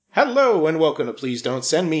Hello and welcome to Please Don't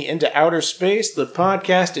Send Me into Outer Space, the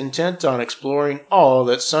podcast intent on exploring all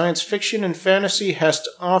that science fiction and fantasy has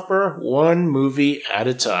to offer, one movie at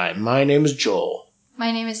a time. My name is Joel.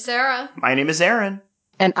 My name is Sarah. My name is Aaron.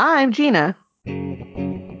 And I'm Gina.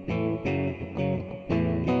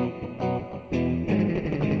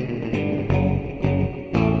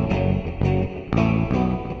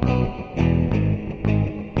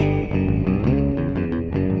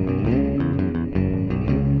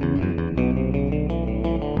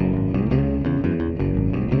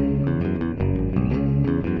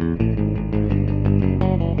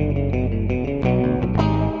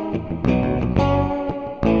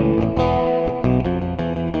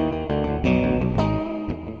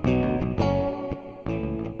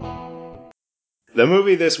 The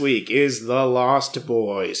movie this week is The Lost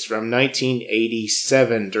Boys from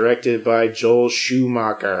 1987, directed by Joel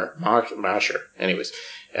Schumacher. Anyways,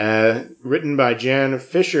 written by Jan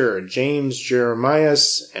Fisher, James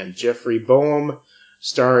Jeremias, and Jeffrey Boehm,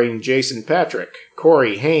 starring Jason Patric,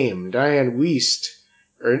 Corey Haim, Diane Wiest,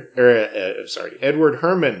 Edward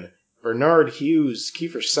Herrmann, Bernard Hughes,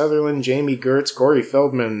 Kiefer Sutherland, Jamie Gertz, Corey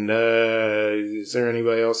Feldman. Is there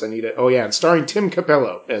anybody else I need to... Oh yeah, and starring Tim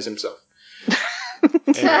Capello as himself. the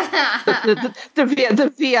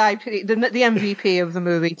VIP, the MVP of the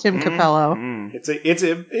movie, Tim Capello. It's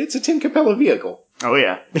a Tim Capello vehicle. Oh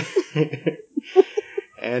yeah.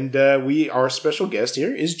 And our special guest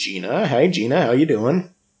here is Gina. Hi Gina, how you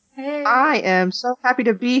doing? Hey. I am so happy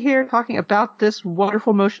to be here talking about this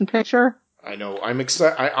wonderful motion picture. I know. I'm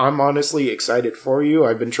excited. I'm honestly excited for you.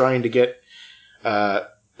 I've been trying to get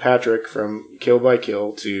Patrick from Kill by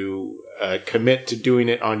Kill to commit to doing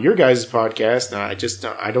it on your guys' podcast.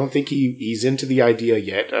 I don't think he's into the idea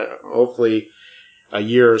yet. Hopefully, a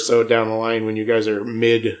year or so down the line, when you guys are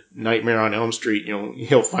mid Nightmare on Elm Street,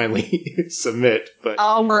 he'll finally submit. But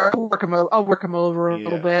I'll work him over a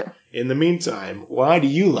little bit. In the meantime, why do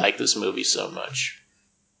you like this movie so much?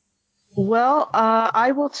 Well,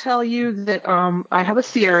 I will tell you that I have a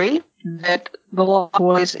theory that The Lost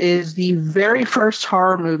Boys is the very first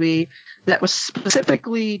horror movie that was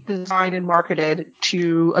specifically designed and marketed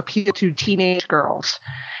to appeal to teenage girls.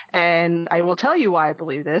 And I will tell you why I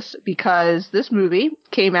believe this, because this movie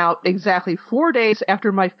came out exactly 4 days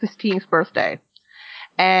after my 15th birthday.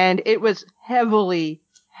 And it was heavily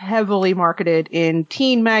marketed in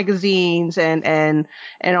teen magazines and on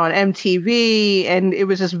MTV, and it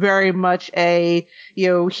was just very much a,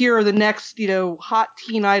 here are the next, hot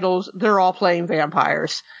teen idols, they're all playing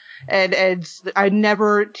vampires. And I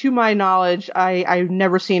never, to my knowledge, I've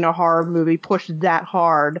never seen a horror movie push that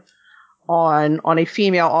hard on a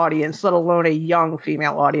female audience, let alone a young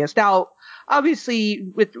female audience. Now,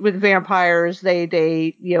 obviously, with vampires,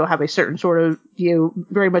 they have a certain sort of,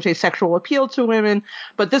 very much a sexual appeal to women.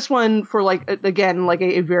 But this one, for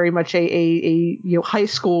a very much a high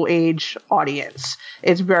school age audience,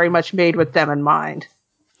 it's very much made with them in mind.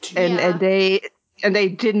 And they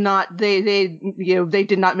did not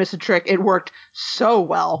miss a trick. It worked so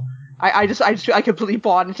well. I completely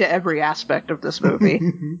bought into every aspect of this movie.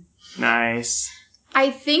 Nice.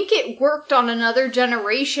 I think it worked on another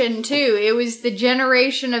generation, too. It was the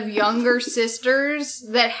generation of younger sisters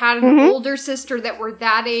that had an older sister that were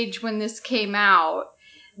that age when this came out.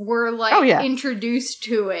 Were, introduced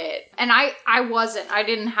to it. And I wasn't. I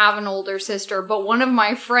didn't have an older sister, but one of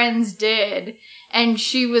my friends did. And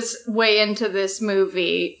she was way into this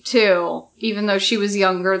movie, too, even though she was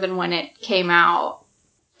younger than when it came out.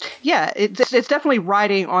 Yeah, it's definitely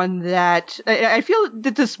riding on that. I feel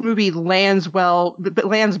that this movie lands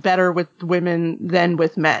better with women than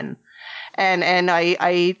with men. And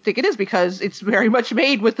I think it is because it's very much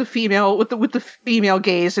made with the female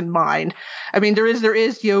gaze in mind. I mean, there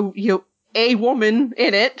is a woman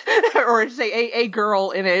in it, or say a girl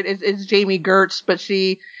in it is Jamie Gertz, but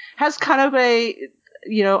she has kind of I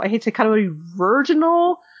hate to say kind of a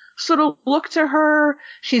virginal sort of look to her.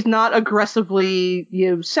 She's not aggressively,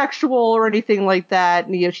 sexual or anything like that.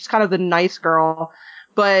 She's kind of the nice girl,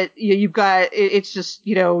 but you've got, it's just,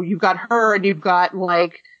 you've got her and you've got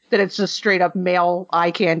that it's just straight up male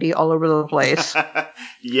eye candy all over the place.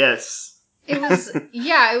 Yes. It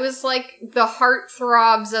was like the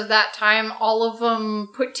heartthrobs of that time, all of them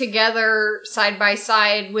put together side by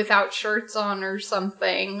side without shirts on or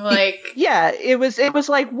something. Yeah, it was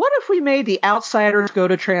like, what if we made The Outsiders go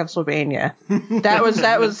to Transylvania? That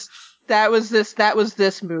was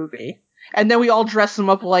this movie. And then we all dress them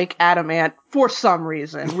up like Adamant for some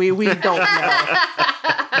reason. We don't know.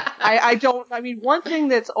 I don't. I mean, one thing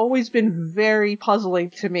that's always been very puzzling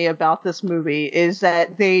to me about this movie is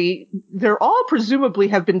that they're all presumably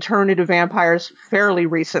have been turned into vampires fairly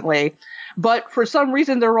recently, but for some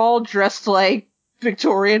reason they're all dressed like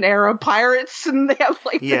Victorian era pirates, and they have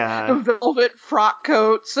like the velvet frock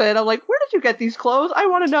coats, and I'm like, where did you get these clothes? I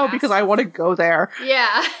want to know because I want to go there.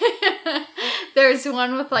 Yeah. There's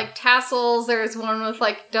one with like tassels, there's one with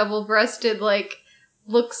like double-breasted, like,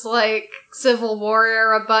 looks like Civil War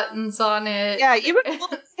era buttons on it. Yeah, even the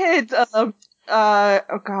little kid, oh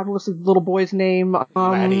god, what's the little boy's name?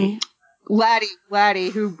 Laddie,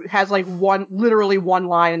 who has like literally one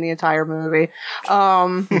line in the entire movie.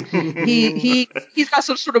 He's got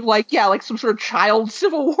some sort of like some sort of child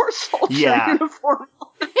Civil War soldier uniform.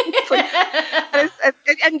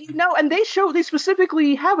 And they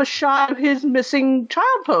specifically have a shot of his missing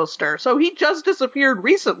child poster. So he just disappeared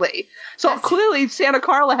recently. So clearly Santa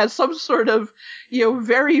Carla has some sort of,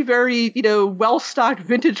 very, very, well-stocked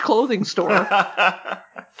vintage clothing store.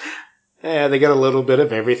 Yeah, they got a little bit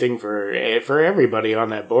of everything for everybody on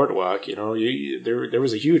that boardwalk. There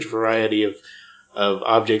was a huge variety of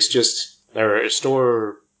objects. There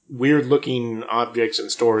store weird looking objects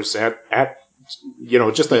in stores at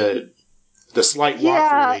just the slight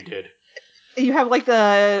walkthrough they did. You have like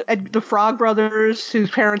the Frog Brothers,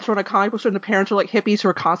 whose parents run a comic book store, and the parents are like hippies who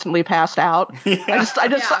are constantly passed out. Yeah.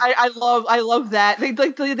 I love that.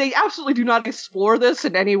 They absolutely do not explore this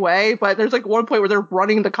in any way, but there's like one point where they're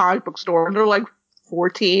running the comic book store and they're like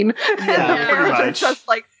 14. Yeah, and the parents are just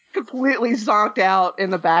like completely zonked out in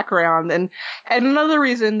the background. And another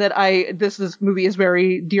reason that this movie is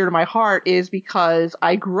very dear to my heart is because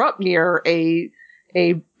I grew up near a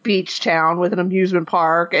beach town with an amusement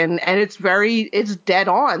park, and it's dead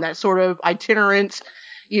on that sort of itinerant,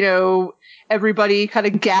 everybody kind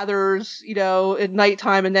of gathers, at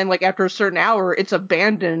nighttime, and then like after a certain hour it's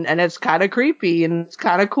abandoned, and it's kind of creepy and it's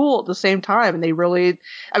kind of cool at the same time. And they really,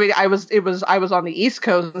 I mean, I was on the East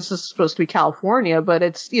Coast, and this is supposed to be California, but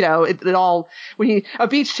it's, it all, a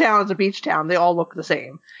beach town is a beach town, they all look the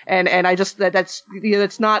same. And I just,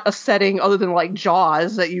 that's not a setting other than like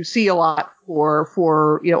Jaws that you see a lot for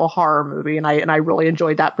a horror movie. And I really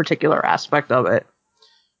enjoyed that particular aspect of it.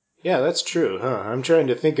 Yeah, that's true, huh? I'm trying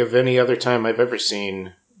to think of any other time I've ever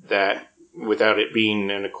seen that without it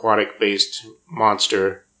being an aquatic-based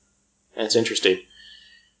monster. That's interesting.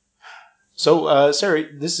 So, Sarah,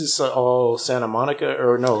 this is all Santa Monica,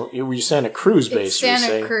 or no, were you Santa Cruz based? It's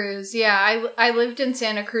Santa Cruz, yeah. I lived in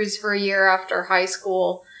Santa Cruz for a year after high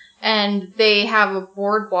school, and they have a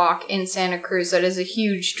boardwalk in Santa Cruz that is a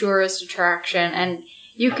huge tourist attraction, and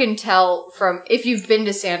you can tell from, if you've been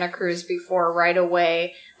to Santa Cruz before, right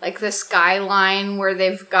away, like the skyline where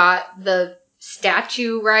they've got the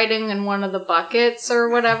statue riding in one of the buckets or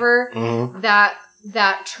whatever,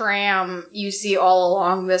 that tram you see all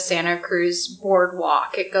along the Santa Cruz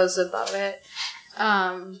boardwalk. It goes above it.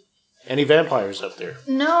 Any vampires up there?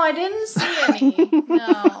 No, I didn't see any.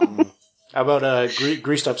 No. How about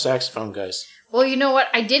greased up saxophone guys? Well, you know what?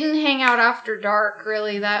 I didn't hang out after dark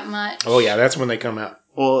really that much. Oh yeah, that's when they come out.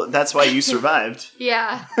 Well, that's why you survived.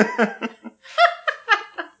 Yeah.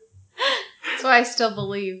 That's why I still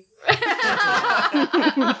believe.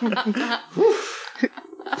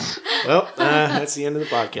 Well, that's the end of the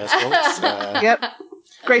podcast, folks. Yep.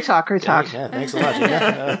 Great talk. Yeah, thanks a lot,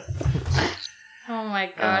 Gina. Oh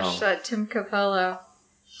my gosh, that Tim Capello.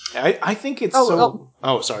 I think it's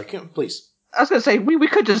sorry, Kim, please. I was going to say, we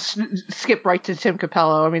could just skip right to Tim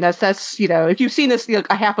Capello. I mean, that's if you've seen this,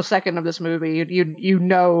 a half a second of this movie, you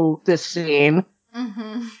know this scene.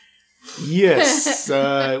 Mm-hmm. Yes.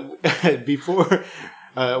 Before,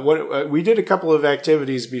 we did a couple of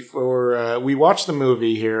activities before we watched the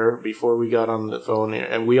movie here before we got on the phone here,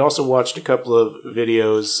 and we also watched a couple of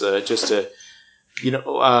videos just to, we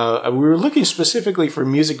were looking specifically for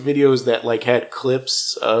music videos that like had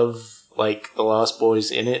clips of like the Lost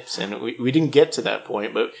Boys in it, and we didn't get to that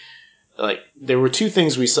point, but like there were two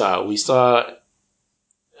things we saw. We saw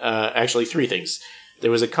actually three things.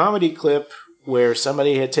 There was a comedy clip where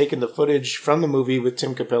somebody had taken the footage from the movie with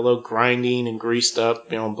Tim Capello grinding and greased up,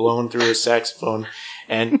 blowing through his saxophone,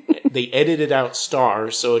 and they edited out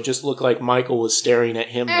stars, so it just looked like Michael was staring at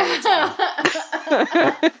him the whole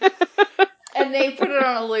time. And they put it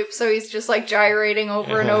on a loop, so he's just like gyrating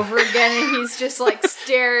over and over again, and he's just like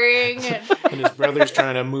staring. And his brother's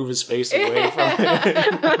trying to move his face away from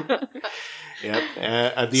it. Yep.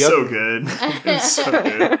 So good.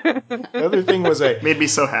 The other thing was made me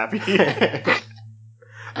so happy.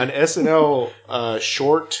 An SNL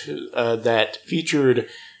short that featured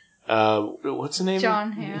what's the name?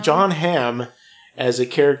 John Hamm. John Hamm as a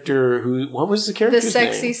character who... What was the The character's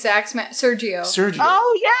sexy name? sax man, Sergio. Sergio.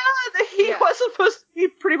 Oh yeah, he Yeah. was supposed to be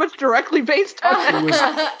pretty much directly based on It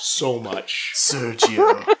that. was so much,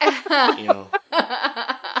 Sergio. you know.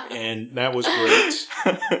 And that was great.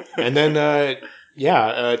 And then,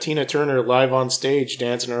 Tina Turner live on stage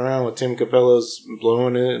dancing around with Tim Capello's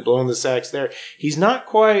blowing the sax there. He's not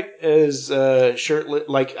quite as shirtless.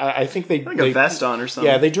 Like I think they Like a vest on or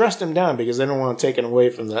something. Yeah, they dressed him down because they don't want to take it away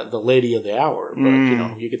from the lady of the hour. But you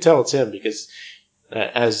know, you could tell it's him because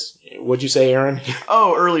as what'd you say, Aaron?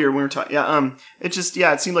 Oh, earlier when we were talking, it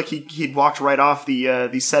seemed like he'd walked right off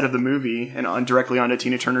the set of the movie and on directly onto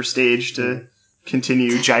Tina Turner's stage to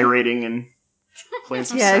continue gyrating and playing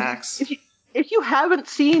some sax. If you haven't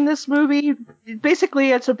seen this movie,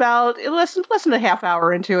 basically it's about less than a half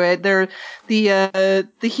hour into it. The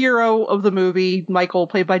hero of the movie, Michael,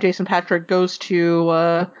 played by Jason Patric, goes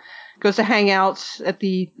to hang out at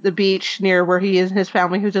the beach near where he is and his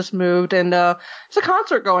family who just moved, and there's a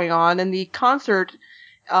concert going on, and the concert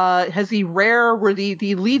has the rare where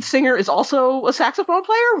the lead singer is also a saxophone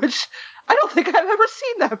player, which I don't think I've ever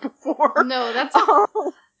seen that before. No,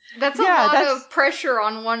 that's a lot of pressure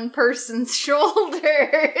on one person's shoulders.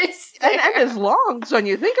 and his lungs when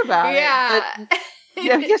you think about it. But,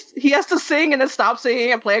 he has to sing and then stop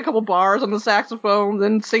singing and play a couple bars on the saxophone,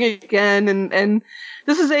 then sing again. And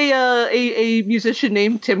this is a musician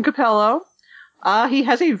named Tim Capello. He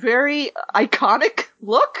has a very iconic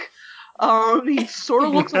look. He sort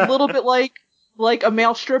of looks a little bit like a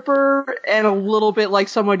male stripper and a little bit like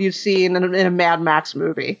someone you've seen in a Mad Max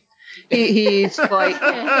movie. He's like,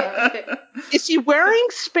 is he wearing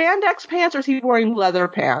spandex pants or is he wearing leather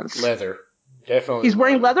pants? Leather. Definitely. He's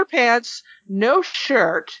wearing leather pants, no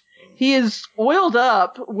shirt. He is oiled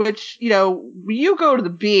up, which, you know, when you go to the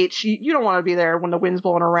beach, you don't want to be there when the wind's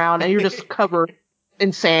blowing around and you're just covered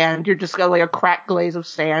in sand. You're just got like a cracked glaze of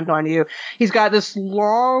sand on you. He's got this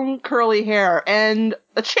long curly hair and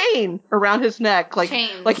a chain around his neck. Like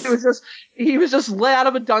he was just let out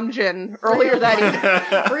of a dungeon earlier that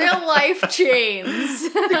evening. Real life chains.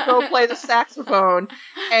 To go play the saxophone.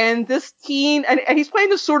 And this teen, and he's playing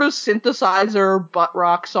this sort of synthesizer butt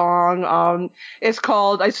rock song. It's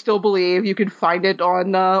called I Still Believe. You can find it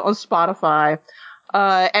on Spotify.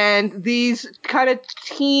 And these kind of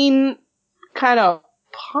teen, kind of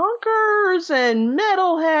punkers and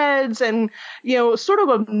metalheads and, you know, sort of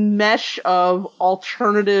a mesh of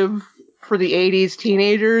alternative for the 80s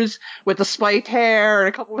teenagers with the spiked hair and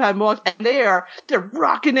a couple of had mohawks, and they're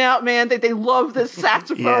rocking out, man. They love this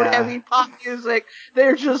saxophone heavy pop music.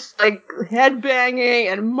 They're just like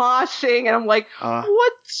headbanging and moshing, and I'm like,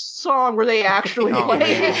 what song were they actually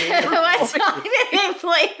playing? What song did they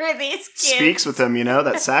play for these kids? Speaks with them, you know,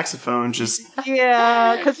 that saxophone just...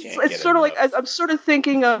 Yeah, because it's sort of like, I'm sort of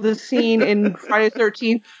thinking of the scene in Friday the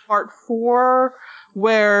 13th Part 4,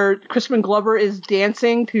 where Crispin Glover is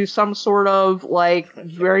dancing to some sort of like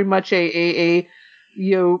very much a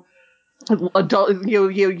adult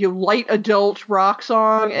light adult rock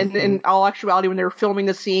song, and in all actuality, when they were filming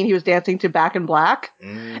the scene, he was dancing to Back in Black,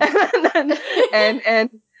 and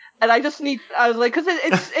I just need, I was like, because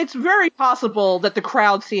it's very possible that the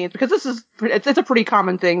crowd scenes, because it's a pretty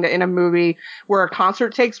common thing that in a movie where a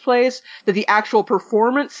concert takes place, that the actual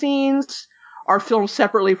performance scenes are filmed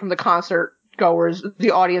separately from the concert goers,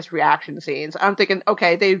 the audience reaction scenes. I'm thinking,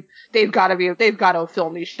 okay, they've got to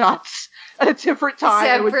film these shots at a different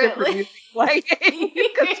time with different music playing.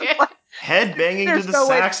 Headbanging to the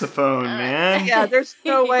saxophone, man. Yeah, there's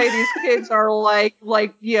no way these kids are like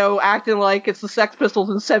you know, acting like it's the Sex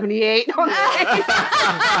Pistols in '78 on stage.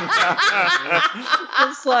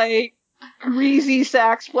 It's like greasy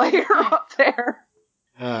sax player up there.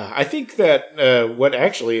 I think that what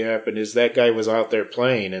actually happened is that guy was out there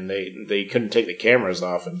playing, and they couldn't take the cameras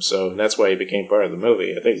off him, so that's why he became part of the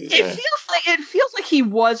movie. I think it feels like he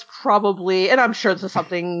was probably, and I'm sure this is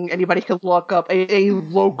something anybody could look up, a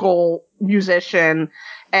local musician,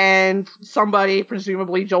 and somebody,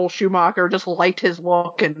 presumably Joel Schumacher, just liked his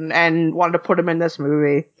look and wanted to put him in this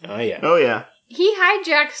movie. Oh yeah. Oh yeah. He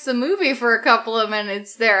hijacks the movie for a couple of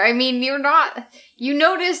minutes there. I mean, you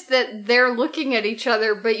notice that they're looking at each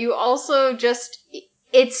other, but you also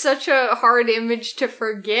it's such a hard image to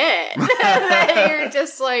forget. That you're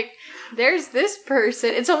just like, there's this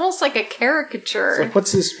person. It's almost like a caricature. It's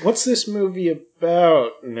like, what's this movie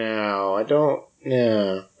about now? I don't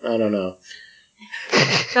know.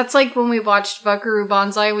 That's like when we watched Buckaroo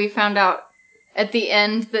Banzai, we found out at the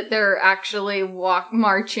end that they're actually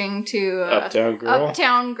marching to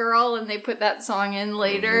Uptown Girl, and they put that song in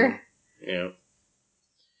later. Mm-hmm.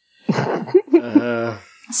 Yeah.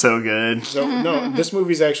 So good. So no, this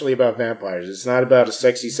movie's actually about vampires. It's not about a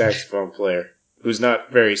sexy saxophone player who's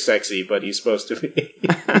not very sexy, but he's supposed to be.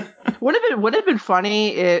 Would it have been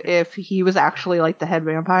funny if he was actually like the head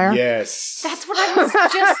vampire? Yes. That's what I was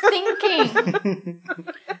just thinking.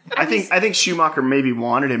 I think Schumacher maybe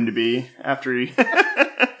wanted him to be after he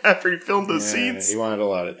filmed those scenes. He wanted a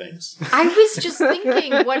lot of things. I was just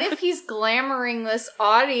thinking, what if he's glamoring this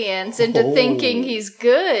audience into thinking he's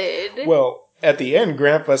good? Well, at the end,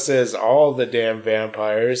 Grandpa says all the damn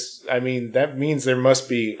vampires. I mean, that means there must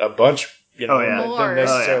be a bunch, that don't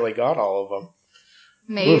necessarily got all of them.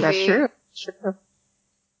 Maybe. That's true. Sure.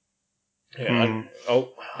 Yeah.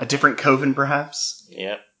 A different coven, perhaps?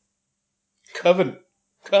 Yeah. Coven.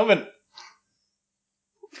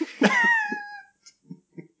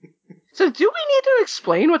 So do we need to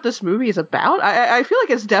explain what this movie is about? I feel like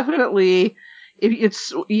it's definitely, if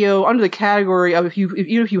it's, under the category of even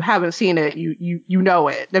if you haven't seen it, you know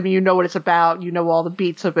it. I mean, you know what it's about, you know all the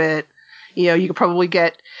beats of it. You could probably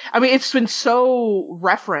it's been so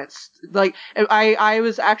referenced. Like, I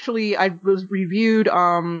was reviewed,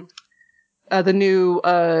 the new,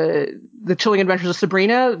 The Chilling Adventures of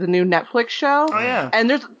Sabrina, the new Netflix show. Oh yeah. And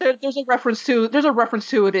there's a reference to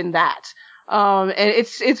it in that. And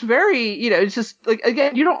it's very, it's just like,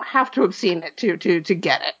 again, you don't have to have seen it to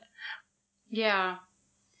get it. Yeah.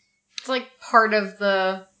 It's like part of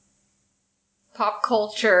the pop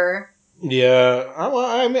culture. Yeah, well,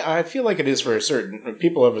 I mean, I feel like it is for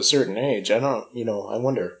people of a certain age. I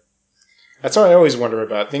wonder. That's what I always wonder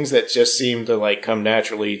about things that just seem to like come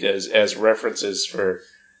naturally as references for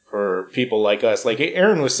people like us. Like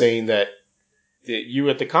Aaron was saying that you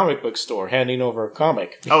at the comic book store handing over a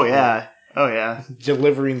comic. Oh yeah,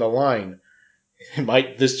 delivering the line.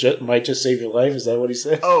 Might just save your life? Is that what he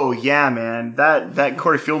said? Oh yeah, man. That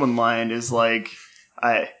Corey Feldman line is like,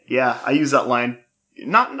 I use that line.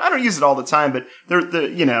 I don't use it all the time, but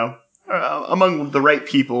they're among the right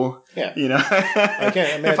people. Yeah. I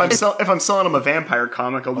can't imagine. If I'm selling them a vampire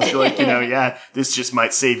comic, I'll just be like, this just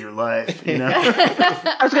might save your life.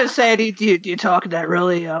 I was gonna say, do you talk in that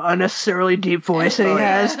really unnecessarily deep voice that he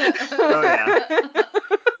has? Oh yeah.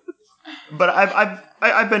 But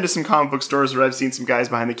I've been to some comic book stores where I've seen some guys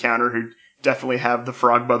behind the counter who definitely have the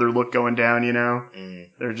Frog Mother look going down.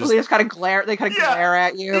 They're just they just kind of glare. They kind of glare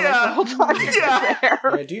at you like, the whole time.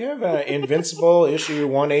 Yeah. Do you have Invincible issue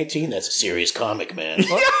 118? That's a serious comic, man.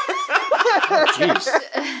 Oh, jeez.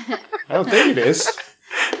 I don't think it is.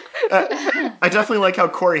 I definitely like how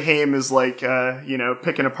Corey Haim is like,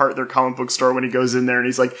 picking apart their comic book store when he goes in there, and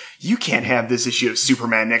he's like, "You can't have this issue of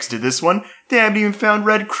Superman next to this one. They haven't even found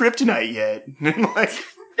Red Kryptonite yet." And like,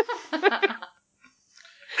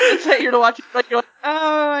 it's that you're to watch it, like you're like,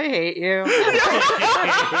 "Oh, I hate you."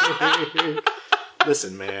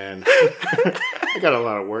 Listen, man, I got a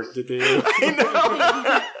lot of work to do. I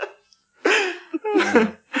know.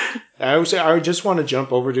 I just want to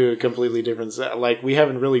jump over to a completely different. Like, we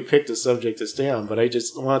haven't really picked a subject to stay on, but I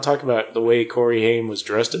just want to talk about the way Corey Haim was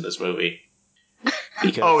dressed in this movie.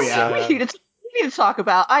 Because, we need to talk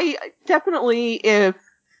about. I definitely, if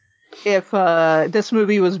this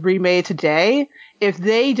movie was remade today, if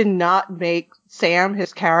they did not make Sam,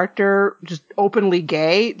 his character, just openly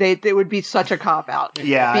gay, they would be such a cop out.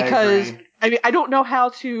 Yeah, because I mean, I don't know how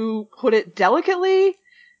to put it delicately.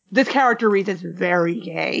 This character reads as very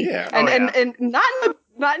gay, and not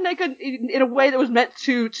in like in a way that was meant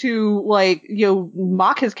to like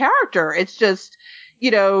mock his character. It's just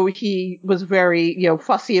he was very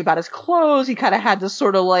fussy about his clothes. He kind of had this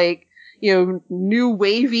sort of like new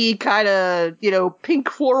wavy kind of pink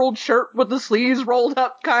floral shirt with the sleeves rolled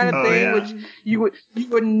up kind of thing, which you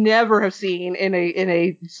would never have seen in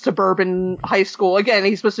a suburban high school. Again,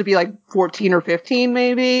 he's supposed to be like 14 or 15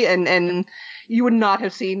 maybe, and you would not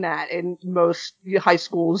have seen that in most high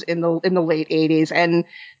schools in the late 80s. And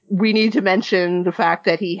we need to mention the fact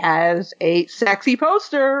that he has a sexy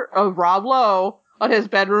poster of Rob Lowe on his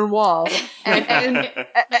bedroom wall. And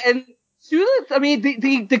I mean,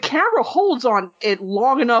 the camera holds on it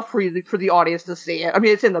long enough for the audience to see it. I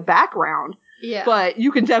mean, it's in the background, but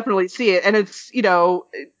you can definitely see it. And it's,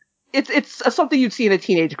 it's something you'd see in a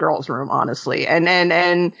teenage girl's room, honestly.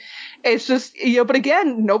 And it's just, but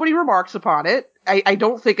again, nobody remarks upon it. I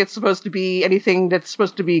don't think it's supposed to be anything that's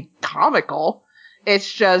supposed to be comical.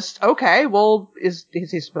 It's just, okay, well, is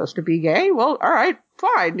he supposed to be gay? Well, all right,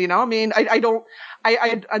 fine. I mean,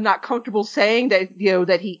 I'm not comfortable saying that,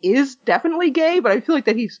 that he is definitely gay, but I feel like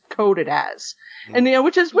that he's coded as. And,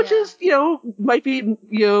 which is, might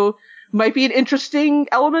be an interesting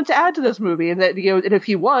element to add to this movie. And that, and if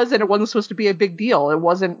he was, then it wasn't supposed to be a big deal. It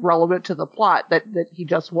wasn't relevant to the plot that he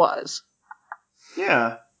just was.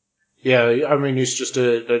 Yeah. Yeah, I mean, he's just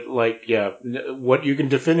what you can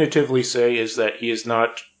definitively say is that he is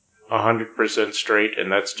not 100% straight,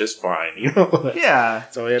 and that's just fine, Yeah.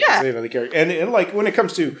 That's all I have to say about the character. And like, when it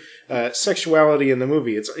comes to sexuality in the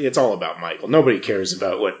movie, it's all about Michael. Nobody cares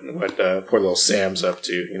about what poor little Sam's up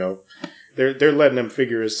to, They're letting him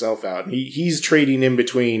figure himself out. He's trading in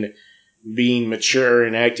between being mature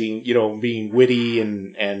and acting, being witty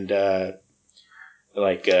and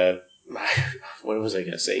what was I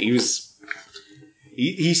going to say?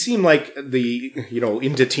 He seemed like the,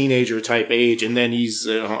 into teenager type age, and then he's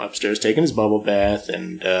upstairs taking his bubble bath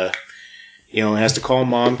and, has to call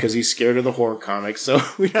mom because he's scared of the horror comics. So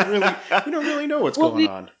we don't really know what's going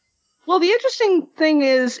on. Well, the interesting thing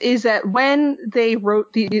is that when they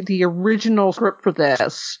wrote the original script for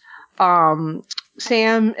this,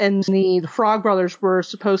 Sam and the Frog Brothers were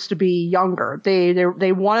supposed to be younger.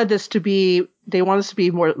 They wanted us to be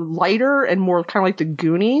more lighter and more kind of like the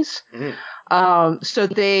Goonies. Mm-hmm. So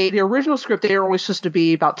the original script, they were only supposed to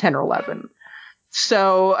be about 10 or 11.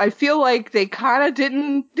 So I feel like they kind of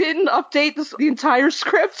didn't update the entire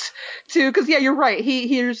script because you're right.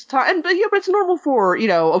 Here's time, but it's normal for, a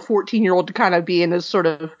 14-year-old to kind of be in this sort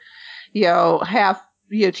of, half,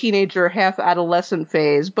 teenager, half adolescent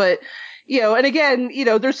phase. But, and again,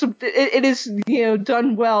 there's some, it is,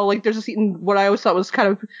 done well. Like there's a scene, what I always thought was kind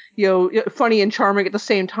of, funny and charming at the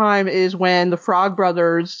same time is when the Frog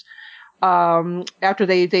Brothers, after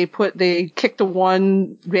they kicked the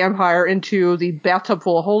one vampire into the bathtub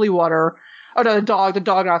full of holy water. Oh no, the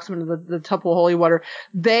dog knocks him into the tub full of holy water.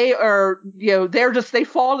 They are, they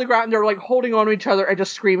fall on the ground and they're like holding on to each other and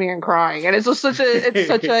just screaming and crying. And it's just such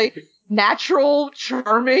a natural,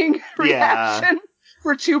 charming reaction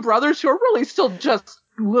for two brothers who are really still just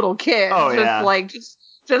little kids. Oh, yeah.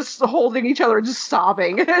 Just holding each other and just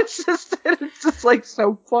sobbing. It's just like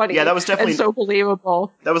so funny. Yeah, that was definitely and so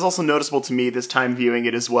believable. That was also noticeable to me this time viewing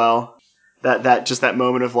it as well. That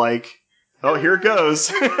moment of like, oh, here it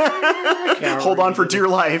goes. Hold on for dear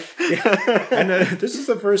life. And this is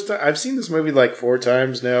the first time I've seen this movie like 4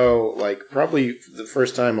 times now. Like probably the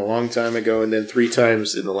first time a long time ago, and then 3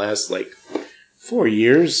 times in the last 4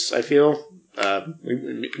 years. I feel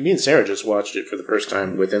me and Sarah just watched it for the first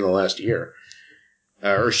time within the last year.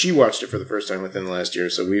 Or she watched it for the first time within the last year,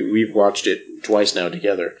 so we've watched it twice now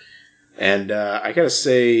together. And I gotta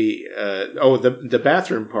say, the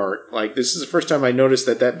bathroom part, this is the first time I noticed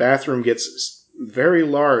that bathroom gets very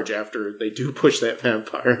large after they do push that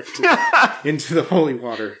vampire into the holy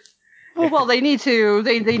water. Well, they need to,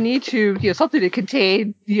 something to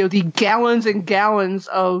contain, the gallons and gallons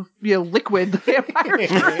of, liquid the vampire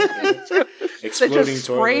that just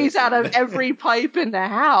sprays out of every pipe in the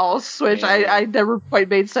house, which I never quite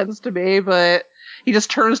made sense to me, but he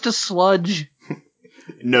just turns to sludge.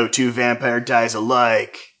 No two vampire dies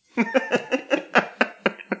alike.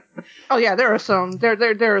 Oh yeah, there are some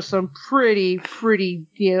pretty,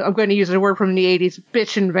 I'm going to use a word from the 80s,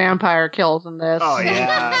 bitchin' vampire kills in this. Oh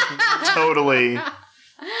yeah, totally.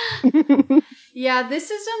 Yeah,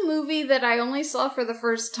 this is a movie that I only saw for the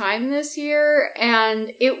first time this year,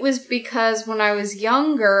 and it was because when I was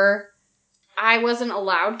younger, I wasn't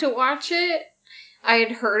allowed to watch it. I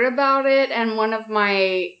had heard about it, and one of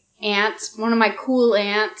my cool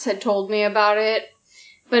aunts had told me about it.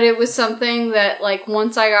 But it was something that,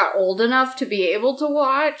 once I got old enough to be able to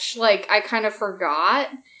watch, I kind of forgot.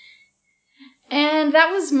 And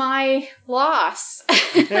that was my loss.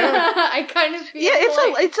 Yeah. I kind of feel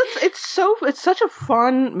it's such a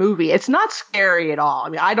fun movie. It's not scary at all. I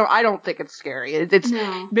mean, I don't think it's scary. It's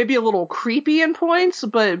maybe a little creepy in points,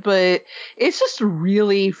 but it's just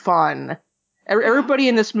really fun. Everybody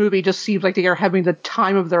in this movie just seems like they are having the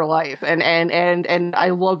time of their life, and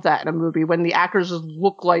I love that in a movie when the actors just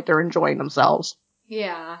look like they're enjoying themselves.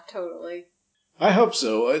 Yeah, totally. I hope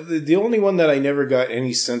so. The only one that I never got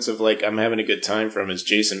any sense of I'm having a good time from is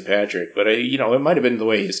Jason Patric, but it might have been the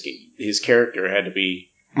way his character had to be,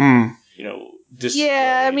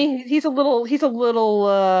 Yeah, I mean he's a little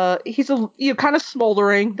kind of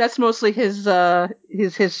smoldering. That's mostly his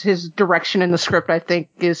direction in the script. I think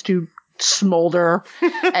is to smolder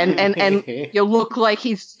and you look like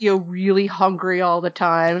he's really hungry all the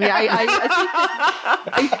time. I mean,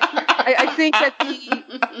 I think that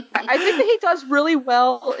he does really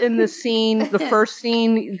well in the scene, the first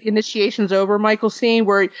scene, Initiation's Over, Michael scene,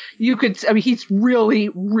 where he's really,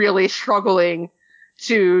 really struggling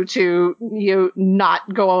to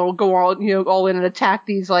not go all in and attack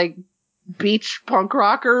these beach punk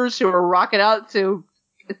rockers who are rocking out to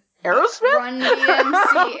Aerosmith? Run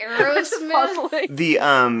DMC Aerosmith?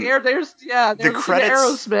 There's the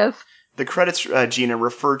credits, Aerosmith. the credits, Gina,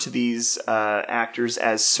 refer to these actors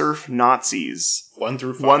as surf Nazis. 1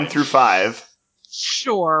 through 5. 1 through 5.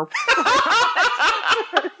 Sure.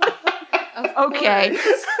 Okay.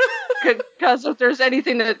 Because if there's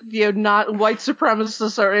anything that not white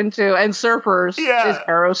supremacists are into and surfers is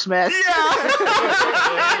Aerosmith.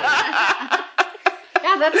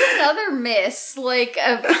 Yeah, that's another miss. Like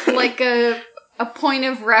a point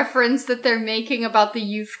of reference that they're making about the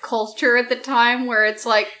youth culture at the time, where it's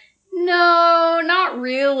like, no, not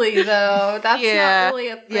really though. That's not really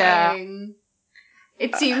a thing. Yeah.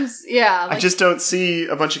 It seems, I just don't see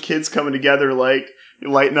a bunch of kids coming together like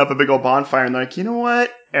lighting up a big old bonfire and they're like, you know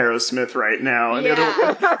what? Aerosmith right now. And the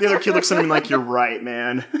other kid looks at him like, you're right,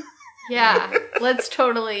 man. Yeah, let's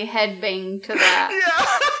totally headbang to that.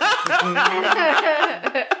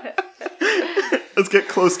 Yeah. Let's get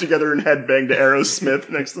close together and headbang to Aerosmith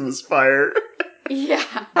next to this fire. Yeah.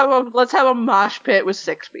 Let's have a mosh pit with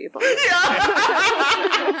 6 people. Yeah.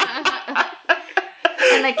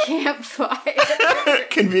 And a campfire.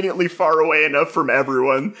 Conveniently far away enough from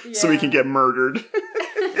everyone so we can get murdered.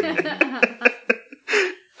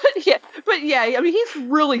 But yeah, I mean, he's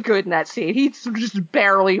really good in that scene. He's just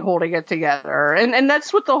barely holding it together. And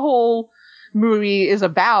that's what the whole movie is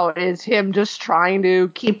about, is him just trying to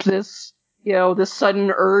keep this, this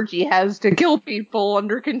sudden urge he has to kill people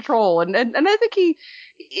under control. And I think he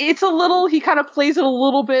kind of plays it a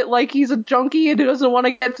little bit like he's a junkie and he doesn't want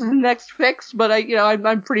to get to the next fix, but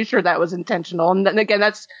I'm pretty sure that was intentional. And then again,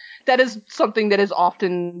 that is something that is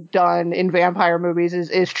often done in vampire movies,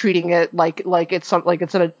 is treating it like it's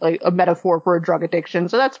a metaphor for a drug addiction.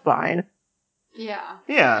 So that's fine. Yeah.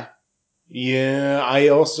 Yeah. Yeah, I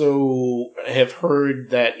also have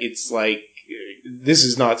heard that it's like, this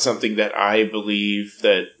is not something that I believe,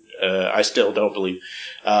 that I still don't believe,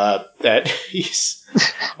 that he's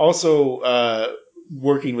also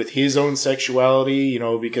working with his own sexuality,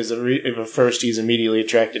 because at first he's immediately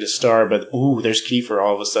attracted to Star, but there's Kiefer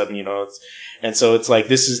all of a sudden, and so it's like,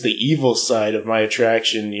 this is the evil side of my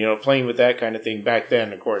attraction, playing with that kind of thing back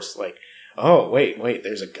then, of course, like, oh, wait,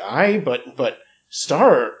 there's a guy, but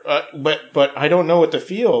Star, but I don't know what to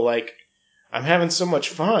feel, like, I'm having so much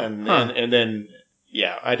fun, and then,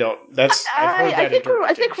 yeah, I don't, I've heard that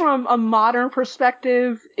I think from a modern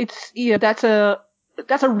perspective, it's,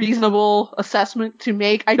 that's a reasonable assessment to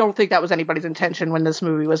make. I don't think that was anybody's intention when this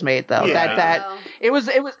movie was made, though. Yeah. It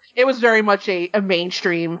was very much a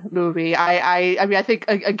mainstream movie. I mean, I think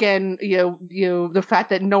again, the fact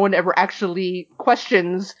that no one ever actually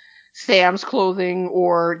questions Sam's clothing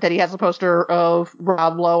or that he has a poster of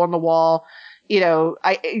Rob Lowe on the wall.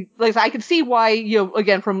 I can see why,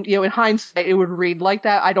 again, from, in hindsight, it would read like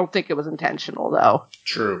that. I don't think it was intentional, though.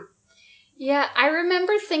 True. Yeah, I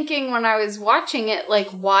remember thinking when I was watching it, like,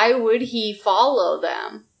 why would he follow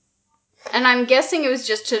them? And I'm guessing it was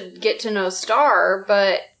just to get to know Star,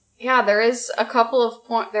 but yeah, there are a couple of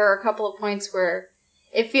points where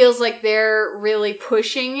it feels like they're really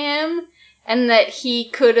pushing him, and that he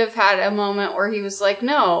could have had a moment where he was like,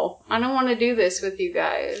 no, I don't want to do this with you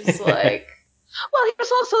guys, like... Well, he was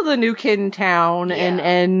also the new kid in town,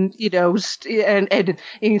 and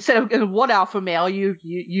instead of one alpha male,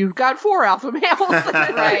 you've got 4 alpha males in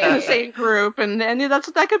the same group, and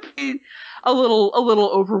that could be a little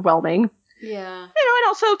overwhelming. Yeah. And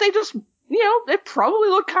also they just, it probably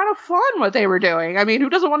looked kind of fun what they were doing. I mean, who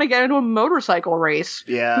doesn't want to get into a motorcycle race?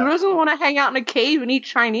 Yeah. Who doesn't want to hang out in a cave and eat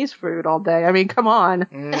Chinese food all day? I mean, come on.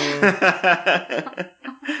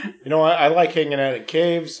 I like hanging out in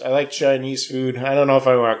caves. I like Chinese food. I don't know if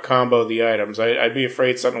I want to combo the items. I'd be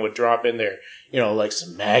afraid something would drop in there. Like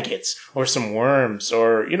some maggots or some worms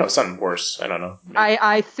or, something worse. I don't know.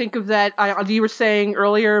 I think of that. You were saying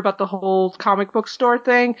earlier about the whole comic book store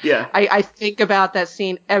thing. Yeah. I think about that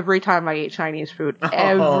scene every time I eat Chinese food.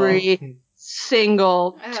 Every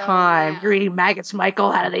single time. You're eating maggots,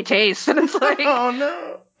 Michael. How do they taste? And it's like, oh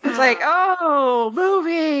no. It's like, oh,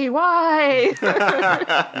 movie, why?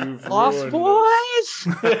 Lost Boys.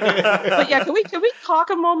 But yeah, can we talk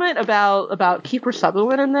a moment about Kiefer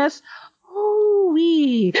Sutherland in this?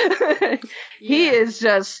 He is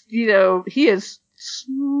just, he is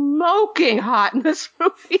smoking hot in this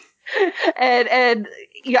movie. And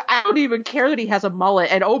I don't even care that he has a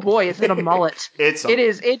mullet. And oh boy, is it a mullet. It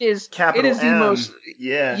is capital it is M. The most,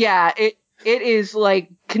 yeah. It is like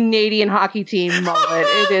Canadian hockey team mullet.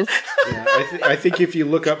 It is. Yeah, I think if you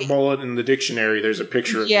look up mullet in the dictionary, there's a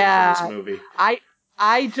picture of him for this movie.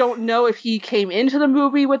 I don't know if he came into the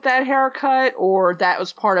movie with that haircut or that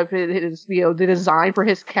was part of his the design for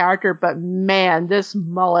his character, but man, this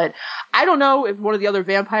mullet. I don't know if one of the other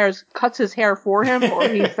vampires cuts his hair for him or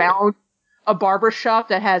he found a barbershop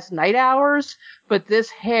that has night hours, but this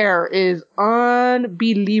hair is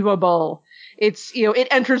unbelievable. It's, it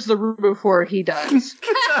enters the room before he does.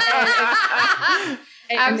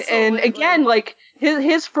 and again, like,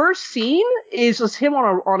 his first scene is just him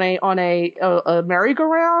on a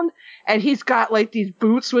merry-go-round, and he's got like these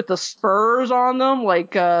boots with the spurs on them,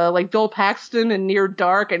 like Bill Paxton in Near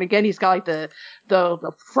Dark, and again he's got like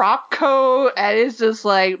the frock coat, and it's just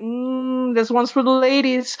like, this one's for the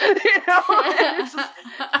ladies,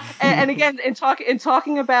 and again, in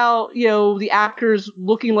talking about, the actors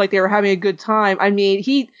looking like they were having a good time, I mean,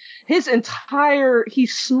 he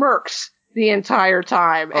smirks the entire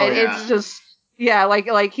time, and it's just,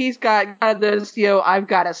 like he's got this, I've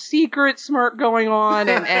got a secret smirk going on,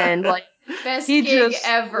 and like, best gig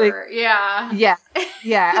ever, like, yeah.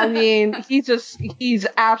 I mean, he's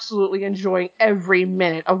absolutely enjoying every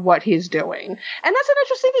minute of what he's doing, and that's an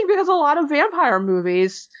interesting thing because a lot of vampire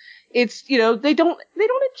movies, it's, they don't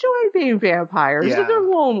enjoy being vampires. Yeah. They're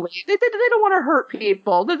lonely. They don't want to hurt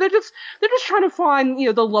people. They're just trying to find,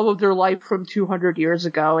 the love of their life from 200 years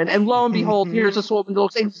ago. And lo and behold, here's this woman that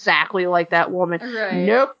looks exactly like that woman. Right.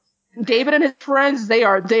 Nope. David and his friends, they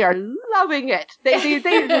are loving it. They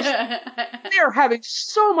are having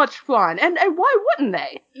so much fun. And why wouldn't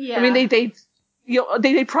they? Yeah. I mean, they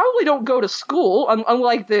probably don't go to school,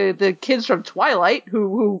 unlike the kids from Twilight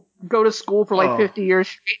who go to school for like 50 years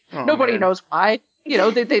straight. Nobody knows why. They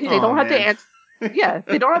don't have to answer. Yeah,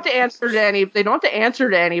 they don't have to answer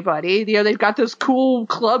to anybody. They've got this cool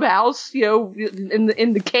clubhouse, in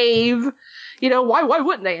the cave. Why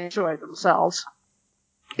wouldn't they enjoy themselves?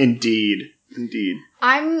 Indeed.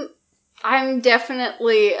 I'm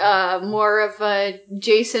definitely more of a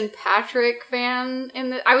Jason Patric fan.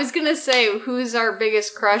 I was gonna say who's our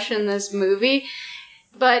biggest crush in this movie,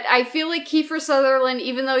 but I feel like Kiefer Sutherland,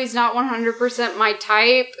 even though he's not 100% my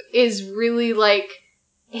type, is really like,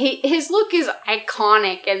 his look is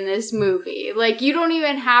iconic in this movie. Like, you don't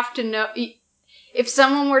even have to know if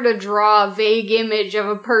someone were to draw a vague image of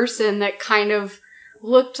a person that kind of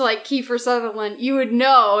looked like Kiefer Sutherland, you would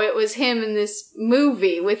know it was him in this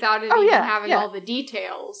movie without it having all the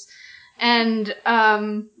details. And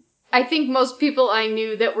I think most people I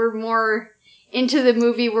knew that were more into the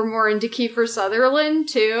movie were more into Kiefer Sutherland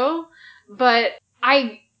too. But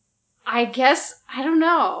I guess, I don't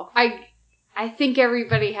know. I think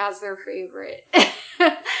everybody has their favorite.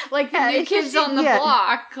 Like the New Kids on the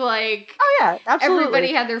Block. Like, absolutely.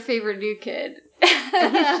 Everybody had their favorite new kid.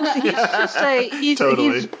 I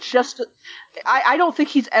don't think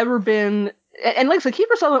he's ever been, and like I said,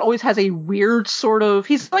 Kiefer Sutherland always has a weird sort of,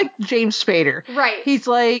 he's like James Spader. Right. He's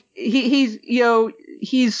like, he's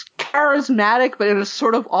charismatic, but in a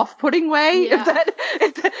sort of off-putting way, if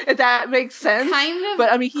that makes sense. Kind of,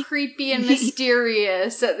 but I mean, creepy and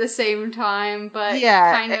mysterious at the same time, but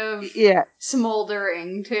kind of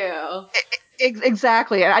smoldering too.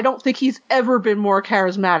 Exactly, and I don't think he's ever been more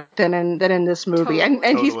charismatic than in this movie. Totally.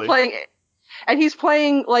 And he's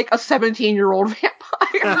playing like a 17-year-old vampire.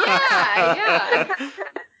 Yeah.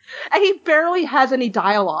 And he barely has any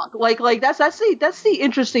dialogue. Like that's the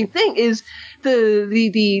interesting thing is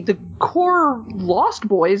the core Lost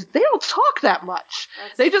Boys, they don't talk that much.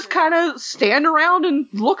 They just kind of stand around and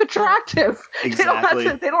look attractive. Exactly.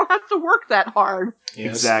 They don't have to work that hard.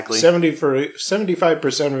 Yes. Exactly.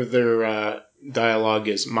 75% of their dialogue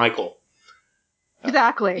is Michael.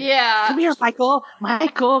 Exactly. Yeah. Come here, Michael.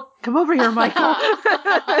 Michael, come over here, Michael.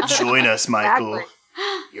 Join us, Michael. Exactly.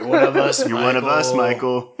 You're one of us. You're one of us,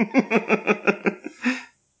 Michael.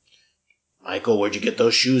 Michael, where'd you get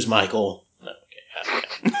those shoes, Michael?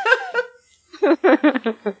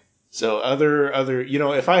 So other,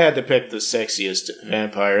 if I had to pick the sexiest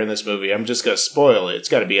vampire in this movie, I'm just gonna spoil it. It's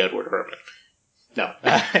got to be Edward Herrmann. No,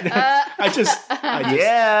 I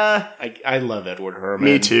love Edward Herrmann.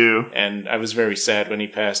 Me too. And I was very sad when he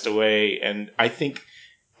passed away. And I think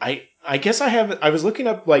I guess I was looking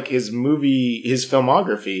up like his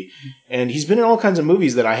filmography, and he's been in all kinds of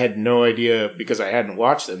movies that I had no idea because I hadn't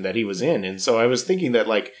watched them that he was in. And so I was thinking that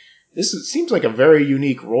like seems like a very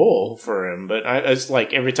unique role for him. But it's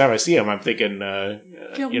like every time I see him, I'm thinking,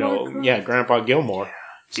 Grandpa Gilmore.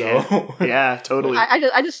 So yeah, totally.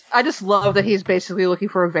 I just love that he's basically looking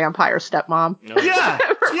for a vampire stepmom. Yeah.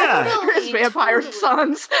 For his vampire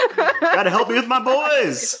sons. Gotta help me with my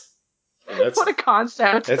boys. What a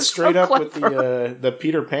concept. That's straight up with the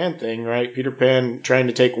Peter Pan thing, right? Peter Pan trying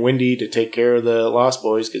to take Wendy to take care of the Lost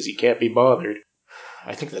Boys because he can't be bothered.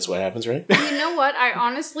 I think that's what happens, right? You know what? I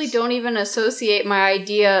honestly don't even associate my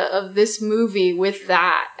idea of this movie with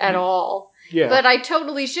that at all. Yeah. But I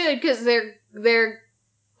totally should because they're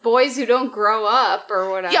boys who don't grow up or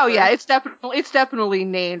whatever. Yeah, yeah, it's definitely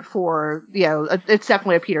named for, it's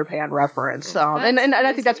definitely a Peter Pan reference. And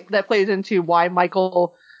I think that plays into why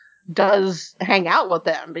Michael does hang out with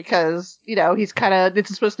them, because, he's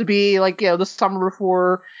it's supposed to be like, the summer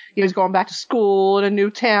before he's going back to school in a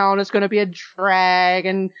new town. It's going to be a drag,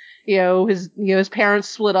 and, his parents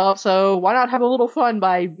split up. So why not have a little fun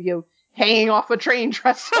by, hanging off a train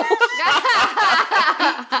trestle?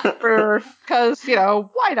 Because,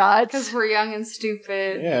 why not? Because we're young and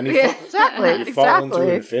stupid. Yeah, and exactly. You fall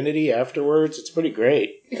into infinity afterwards. It's pretty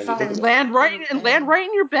great. Land right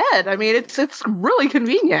in your bed. I mean, it's really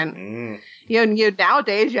convenient.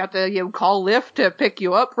 Nowadays you have to call Lyft to pick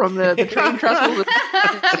you up from the train trestle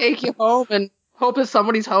and take you home, and hope that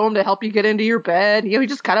somebody's home to help you get into your bed. You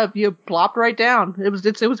just kind of plopped right down. It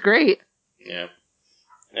was great. Yeah.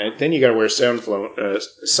 And then you got to wear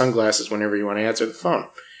sunglasses whenever you want to answer the phone.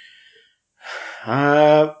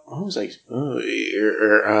 What was I?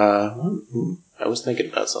 I was thinking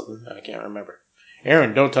about something. I can't remember.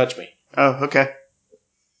 Aaron, don't touch me. Oh, okay.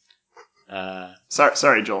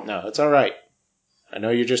 Sorry, Joel. No, it's all right. I know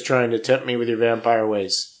you're just trying to tempt me with your vampire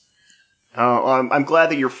ways. Oh, I'm glad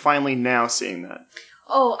that you're finally now seeing that.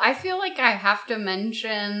 Oh, I feel like I have to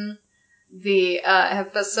mention the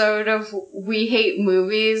episode of We Hate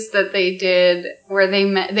Movies that they did, where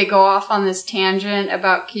they go off on this tangent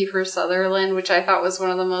about Kiefer Sutherland, which I thought was one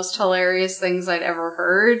of the most hilarious things I'd ever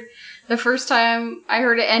heard. The first time I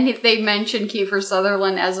heard it, and they mentioned Kiefer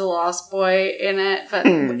Sutherland as a Lost Boy in it, but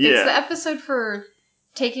it's the episode for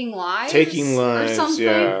Taking Lives? Taking Lives, or something?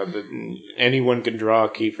 yeah. Anyone can draw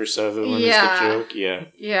Kiefer Sutherland is the joke, yeah.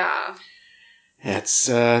 Yeah.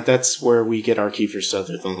 That's where we get our Kiefer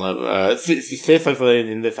Sutherland love. Fifth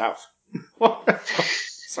in the South.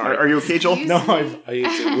 Sorry, are you okay, Joel? No,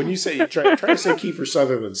 when you say try to say Kiefer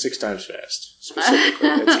Sutherland 6 times fast, specifically.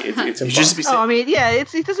 It's impossible. I mean, yeah,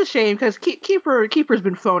 it's a shame because Kiefer's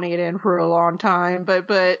been phoning it in for a long time, but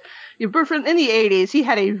in the 80s, he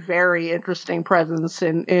had a very interesting presence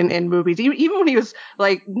in movies. Even when he was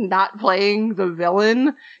like not playing the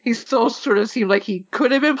villain, he still sort of seemed like he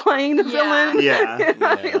could have been playing the villain. Yeah.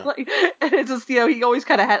 And it's just, he always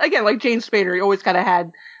kind of had, again, like James Spader, he always kind of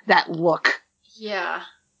had that look. Yeah.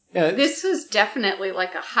 This was definitely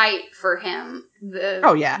like a height for him.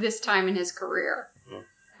 This time in his career.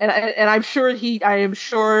 And I'm sure I am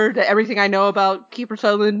sure that everything I know about Kiefer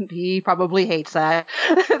Sutherland, he probably hates that.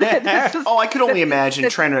 I could only imagine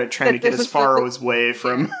trying to get as far away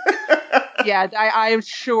from. Yeah, I am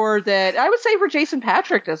sure that I would say for Jason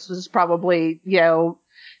Patric, this is probably,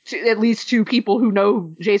 at least to people who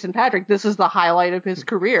know Jason Patric, this is the highlight of his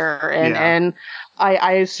career. And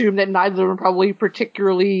I assume that neither of them probably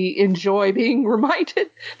particularly enjoy being reminded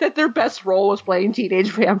that their best role was playing teenage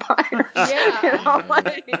vampires. Yeah.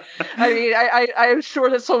 I mean, I am sure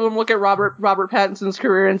that some of them look at Robert Pattinson's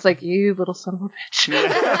career and it's like, you little son of a bitch.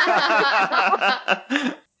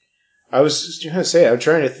 I was just going to say, I'm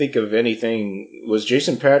trying to think of anything. Was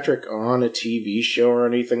Jason Patric on a TV show or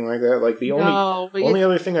anything like that? Like the only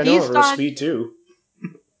other thing I know of is Speed 2.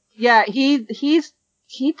 Yeah, he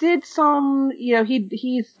did some,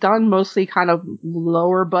 he's done mostly kind of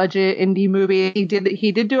lower budget indie movie. He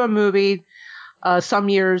did do a movie some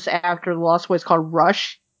years after The Lost Boys called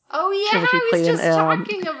Rush. Oh yeah, I was just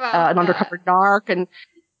talking about an undercover narc, and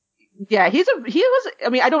yeah,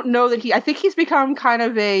 I don't know that I think he's become kind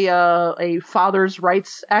of a father's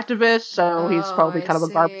rights activist, so he's probably kind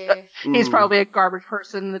of he's probably a garbage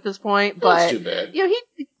person at this point, but that's too bad. he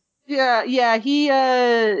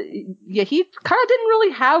kind of didn't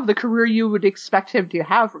really have the career you would expect him to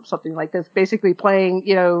have from something like this, basically playing,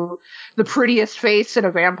 the prettiest face in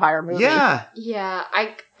a vampire movie. Yeah. Yeah,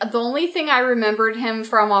 the only thing I remembered him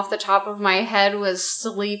from off the top of my head was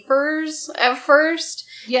Sleepers at first.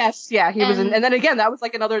 Yes, yeah, he was in, and then again, that was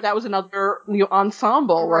another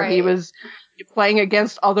ensemble where he was playing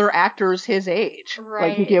against other actors his age.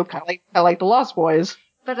 Right. Kind of like the Lost Boys.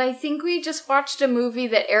 But I think we just watched a movie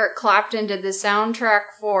that Eric Clapton did the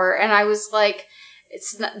soundtrack for, and I was like,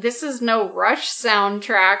 this is no Rush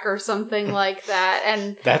soundtrack or something like that.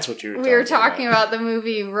 And that's what you were we were talking about the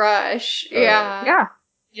movie Rush. Yeah.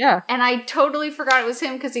 And I totally forgot it was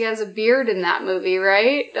him because he has a beard in that movie,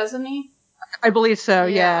 right? Doesn't he? I believe so.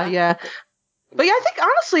 Yeah. But yeah,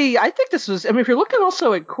 I think this was, if you're looking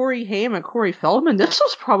also at Corey Haim and Corey Feldman, this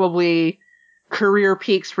was probably career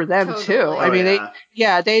peaks for them too. I mean,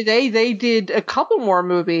 they did a couple more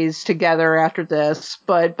movies together after this,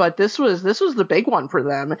 but this was the big one for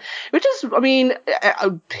them, which is, I mean,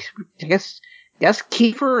 I guess Yes,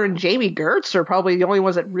 Kiefer and Jamie Gertz are probably the only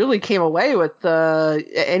ones that really came away with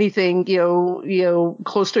anything,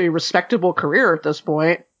 close to a respectable career at this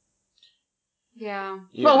point. Yeah.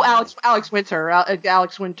 Well, Alex Winter,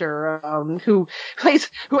 who I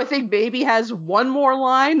think maybe has one more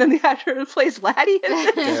line than the actor who plays Laddie.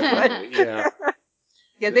 Yeah.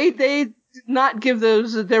 Yeah, they did not give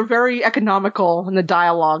those. They're very economical in the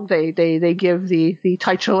dialogue. They give the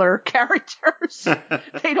titular characters.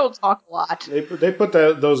 They don't talk a lot. They put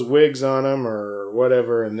those wigs on them or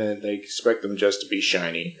whatever, and then they expect them just to be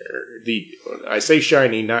shiny. I say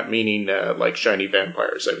shiny, not meaning like shiny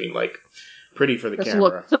vampires. I mean like pretty for the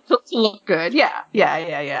camera. To look good.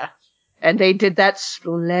 Yeah. And they did that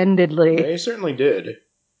splendidly. They certainly did.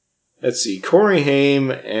 Let's see. Corey Haim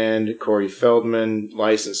and Corey Feldman,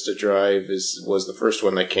 License to Drive, was the first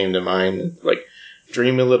one that came to mind. Like,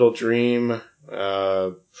 Dream a Little Dream.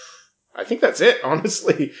 I think that's it,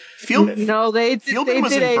 honestly. Fieldman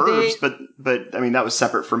was in Burbs, but I mean that was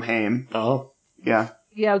separate from Haim. Oh, yeah.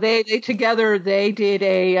 Yeah, they together they did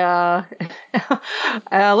a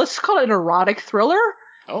let's call it an erotic thriller.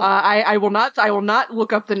 Oh. I will not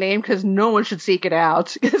look up the name because no one should seek it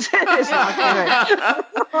out because it's not good.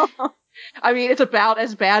 I mean, it's about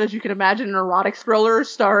as bad as you can imagine an erotic thriller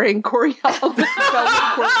starring Corey Feldman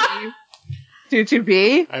to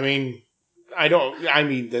be. I mean,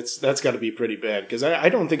 that's got to be pretty bad because I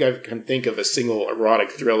don't think I can think of a single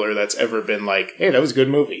erotic thriller that's ever been like, hey, that was a good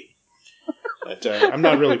movie. But I'm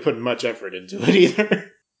not really putting much effort into it either.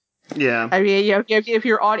 Yeah. I mean, if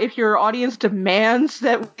your audience demands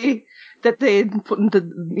that they put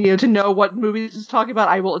to know what movies it's talking about,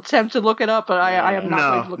 I will attempt to look it up, but I am not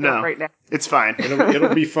going to look it up right now. It's fine.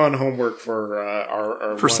 It'll be fun homework for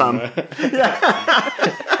our for some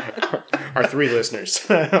our 3 listeners.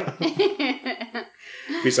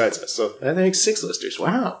 Besides us, so I think 6 listeners.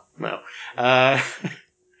 Wow.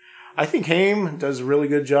 I think Haim does a really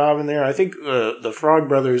good job in there. I think the Frog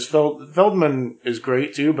Brothers, Feldman is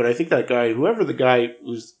great too, but I think that guy, whoever the guy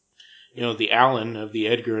who's, the Allen of the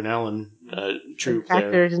Edgar and Allen troupe there.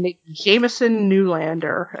 There's Jameson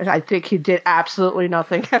Newlander, and I think he did absolutely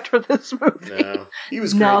nothing after this movie. No. He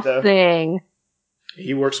was great, nothing. Though.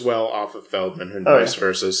 He works well off of Feldman and vice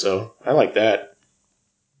versa, so I like that.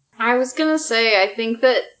 I was gonna say, I think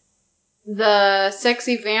that the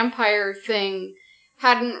sexy vampire thing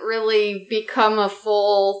hadn't really become a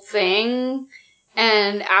full thing,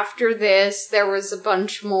 and after this there was a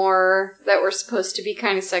bunch more that were supposed to be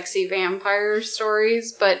kind of sexy vampire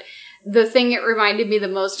stories, but the thing it reminded me the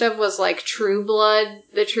most of was like True Blood,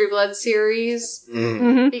 the True Blood series.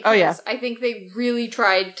 Mm-hmm. Because I think they really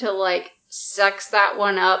tried to like sex that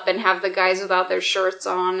one up and have the guys without their shirts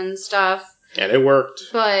on and stuff. And it worked.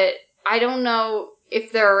 But I don't know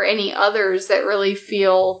if there are any others that really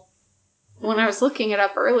feel... When I was looking it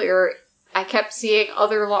up earlier, I kept seeing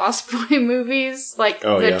other Lost Boy movies, like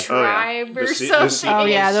The Tribe or something. Oh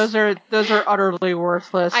yeah, those are utterly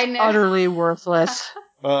worthless. I know. Utterly worthless.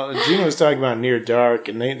 Well, Gina was talking about Near Dark,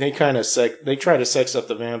 and they kind of they try to sex up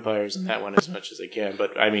the vampires in that one as much as they can.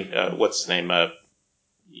 But I mean, what's his name?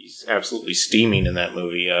 He's absolutely steaming in that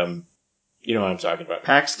movie. You know what I'm talking about?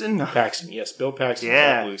 Paxton? Paxton, yes, Bill Paxton. Yeah,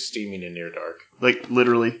 absolutely steaming in Near Dark. Like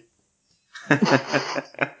literally.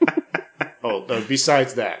 Oh,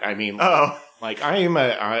 besides that, I mean, like I'm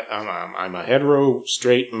a hetero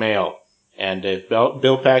straight male, and if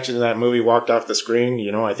Bill Paxton in that movie walked off the screen,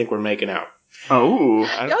 I think we're making out. Oh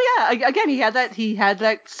yeah! Again, he had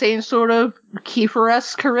that same sort of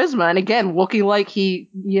Kiefer-esque charisma, and again, looking like he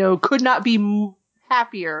could not be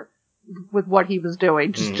happier with what he was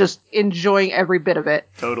doing, just enjoying every bit of it.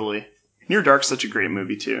 Totally. Near Dark's such a great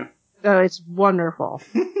movie too. Oh, it's wonderful.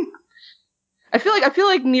 I feel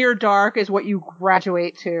like Near Dark is what you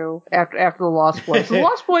graduate to after the Lost Boys. The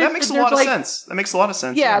Lost Boys that makes a lot of sense. That makes a lot of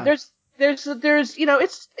sense. Yeah, there's it's a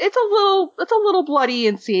little bloody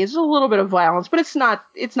in scenes. There's a little bit of violence, but it's not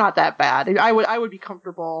that bad. I would be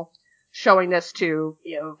comfortable showing this to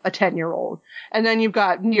a 10-year-old. And then you've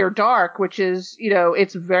got Near Dark, which is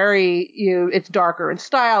it's very it's darker in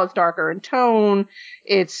style, it's darker in tone,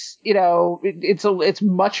 it's it's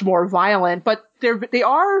much more violent, but they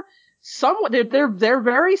are somewhat they're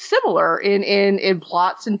very similar in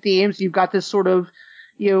plots and themes. You've got this sort of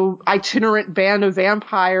itinerant band of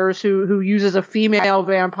vampires who uses a female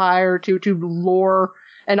vampire to lure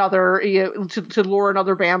another to lure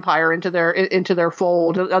another vampire into their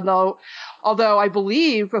fold. Although I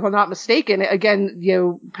believe, if I'm not mistaken,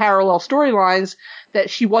 again parallel storylines, that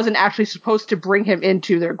she wasn't actually supposed to bring him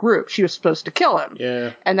into their group. She was supposed to kill him.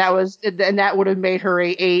 Yeah, and that would have made her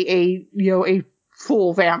a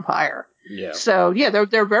full vampire. Yeah. So yeah,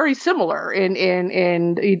 they're very similar in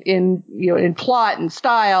plot and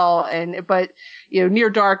style, but Near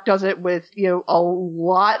Dark does it with a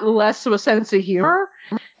lot less of a sense of humor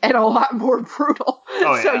and a lot more brutal.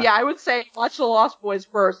 Oh, yeah. So yeah, I would say watch The Lost Boys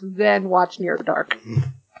first, then watch Near Dark.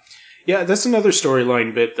 Yeah, that's another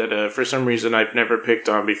storyline bit that for some reason I've never picked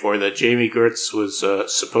on before. That Jamie Gertz was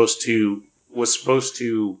supposed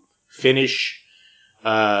to finish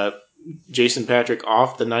Jason Patric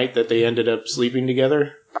off the night that they ended up sleeping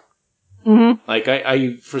together. Mm-hmm. Like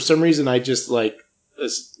I for some reason I just like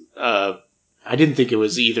I didn't think it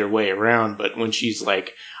was either way around. But when she's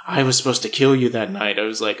like, "I was supposed to kill you that night," I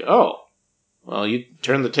was like, "Oh, well, you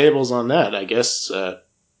turned the tables on that, I guess."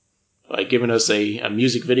 By giving us a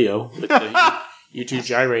music video with you two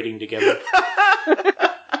gyrating together.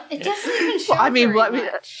 It doesn't even show very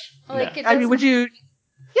much. Like, Yeah. it doesn't... would you?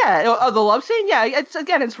 Yeah, the love scene. Yeah, it's they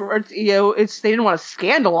didn't want to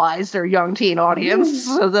scandalize their young teen audience,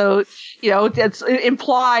 so though it's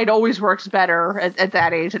implied always works better at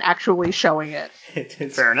that age than actually showing it.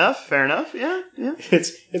 Fair enough. Yeah.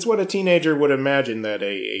 It's what a teenager would imagine that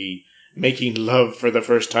a making love for the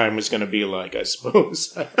first time was going to be like, I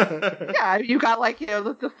suppose. Yeah, you got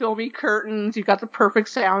the filmy curtains, you got the perfect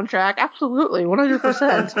soundtrack. Absolutely,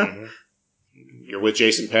 100%. You're with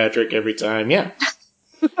Jason Patric every time, yeah.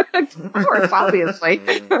 Of course, obviously.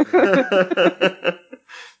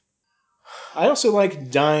 I also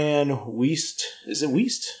like Diane Wiest. Is it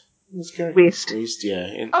Wiest? Wiest,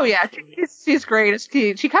 yeah. Oh yeah, she's great.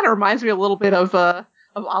 She kind of reminds me a little bit of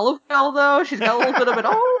Olive Bell, though. She's got a little bit of an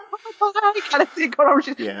kind of thing going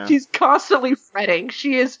on. She's constantly fretting.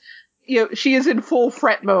 She is in full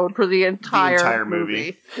fret mode for the entire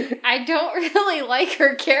movie. I don't really like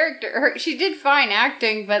her character. She did fine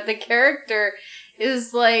acting, but the character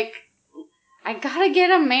is like, I gotta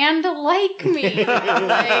get a man to like me.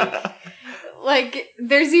 like,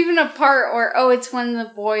 there's even a part where, it's when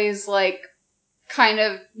the boys, kind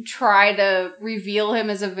of try to reveal him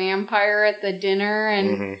as a vampire at the dinner,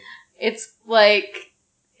 and it's like,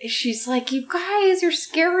 she's like, you guys are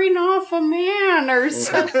scaring off a man, or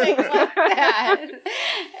something like that.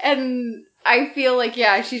 And I feel like,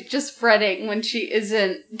 she's just fretting when she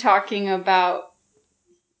isn't talking about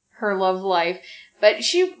her love life. But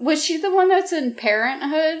was she the one that's in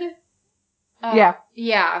Parenthood? Yeah.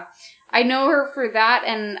 Yeah. I know her for that,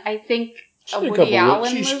 and I think a Woody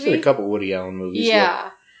Allen movie. She's in a couple Woody Allen movies.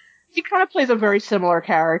 Yeah. She kind of plays a very similar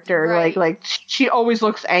character. Right. Like she always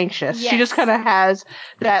looks anxious. Yes. She just kind of has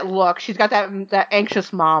that look. She's got that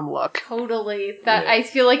anxious mom look. Totally. I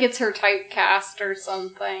feel like it's her typecast or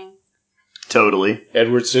something. Totally.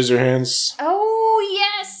 Edward Scissorhands. Oh,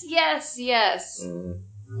 yes.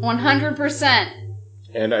 100%.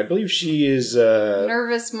 And I believe she is...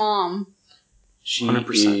 Nervous mom. She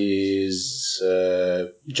 100%. is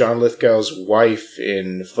John Lithgow's wife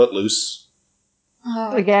in Footloose.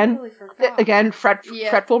 Oh, Again, I totally forgot.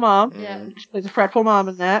 Fretful mom. Yeah. She plays a fretful mom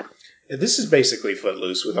in that. This is basically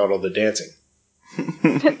Footloose without all the dancing.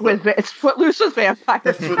 It's Footloose with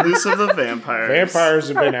vampires. Footloose of the vampires. Vampires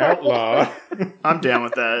have been outlawed. I'm down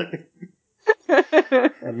with that.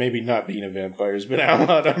 Or maybe not being a vampire has been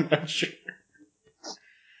outlawed, I'm not sure.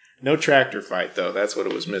 No tractor fight, though. That's what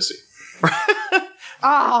it was missing.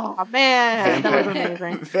 Oh man, that was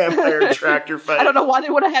amazing. Vampire tractor fight. I don't know why they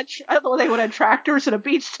would have had. I don't know why they would have tractors in a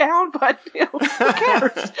beach town, but who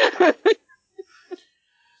cares?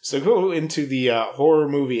 So go into the horror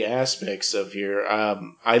movie aspects of here.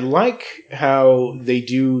 I like how they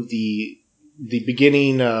do the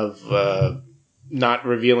beginning of not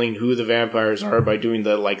revealing who the vampires are by doing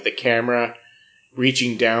the camera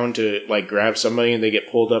reaching down to grab somebody and they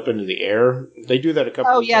get pulled up into the air. They do that a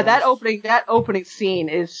couple. Oh of yeah, times. that opening scene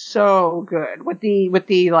is so good with the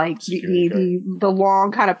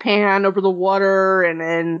long kind of pan over the water, and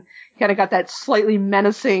then kind of got that slightly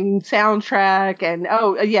menacing soundtrack, and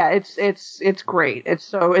it's great. It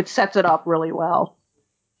sets it up really well.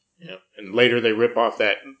 Yeah, and later they rip off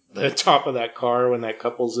the top of that car when that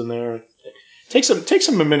couple's in there. Takes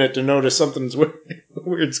them a minute to notice something's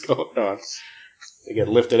weird's going on. They get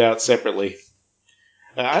lifted out separately.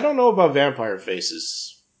 I don't know about vampire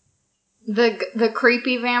faces. The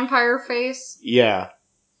creepy vampire face? Yeah.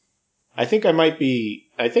 I think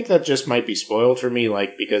that just might be spoiled for me,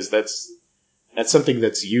 because that's something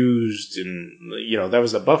that's used in, that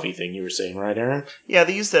was a Buffy thing you were saying, right, Aaron? Yeah,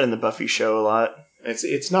 they use that in the Buffy show a lot.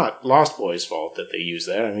 It's not Lost Boys' fault that they use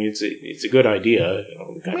that. I mean, it's a good idea.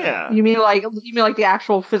 Yeah. You mean like the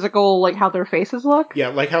actual physical, how their faces look? Yeah,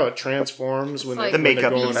 like how it transforms when the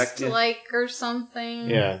makeup going effect, or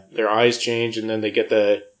something. Yeah, their eyes change and then they get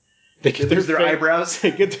the They get their eyebrows.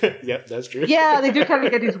 They get yep, that's true. Yeah, they do kind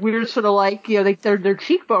of get these weird sort of like, their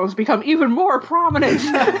cheekbones become even more prominent.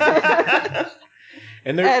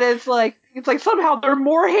 And it's like somehow they're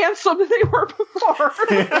more handsome than they were before.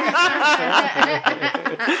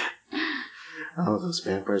 Oh, those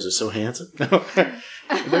vampires are so handsome. No.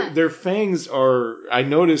 Their fangs I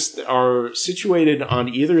noticed, are situated on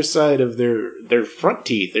either side of their front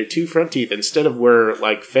teeth, their two front teeth, instead of where,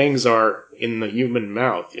 like, fangs are in the human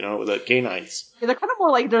mouth, the canines. Yeah, they're kind of more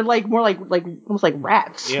like almost like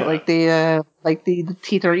rats. Yeah. Like the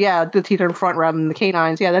teeth are the teeth are in front rather than the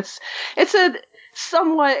canines. Yeah, it's a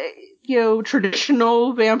somewhat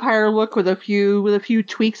traditional vampire look with a few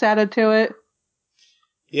tweaks added to it.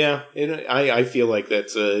 Yeah, I feel like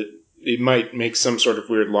it might make some sort of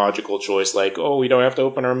weird logical choice, like, oh, we don't have to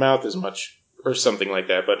open our mouth as much, or something like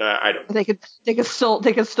that. But I don't. They could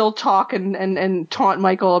still talk and taunt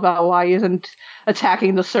Michael about why he isn't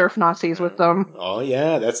attacking the surf Nazis with them. Oh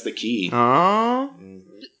yeah, that's the key.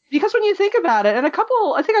 Because when you think about it, and I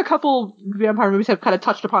think a couple vampire movies have kind of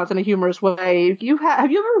touched upon this in a humorous way.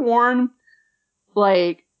 Have you ever worn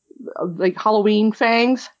like Halloween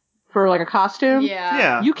fangs for like a costume?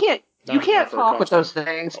 Yeah. You can't talk with those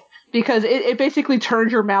things because it basically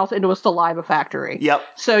turns your mouth into a saliva factory. Yep.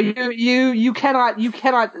 So you cannot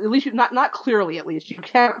at least not clearly, at least you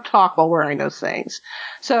can't talk while wearing those things.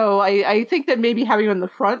 So I think that maybe having them in the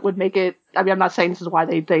front would make it. I mean, I'm not saying this is why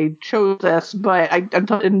they chose this, but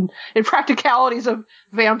in practicalities of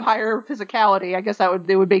vampire physicality, I guess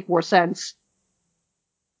it would make more sense.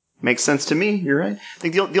 Makes sense to me. You're right. I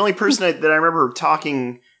think the only person that I remember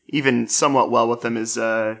talking even somewhat well with them is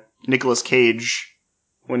Nicolas Cage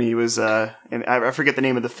when he was and I forget the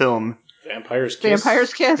name of the film. Vampire's Kiss.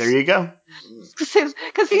 Vampire's Kiss. There you go.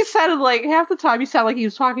 Because he sounded like half the time he sounded like he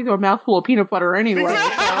was talking to a mouthful of peanut butter anyway.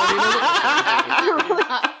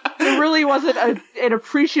 There really wasn't an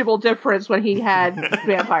appreciable difference when he had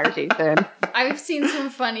vampire teeth in. I've seen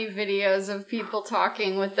some funny videos of people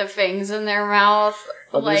talking with the fangs in their mouth,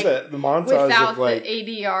 like the montage without of, like, the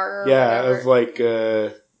ADR. Or whatever. Of like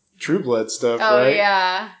True Blood stuff. Oh, right?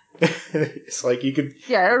 yeah. It's like you could.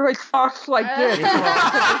 Yeah, everybody talks like this.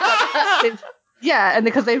 Yeah, and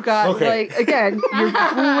because they've got like, again, you're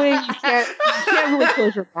drooling, you can't really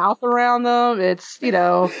close your mouth around them. It's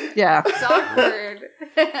yeah. It's awkward.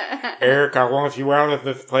 Eric, I want you out of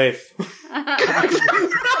this place.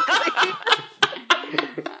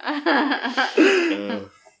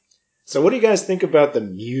 So, what do you guys think about the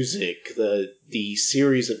music, the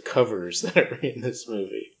series of covers that are in this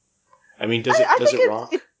movie? I mean, does it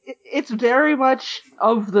rock? It's very much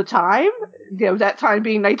of the time, that time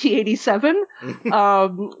being 1987.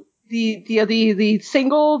 The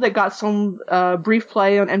single that got some brief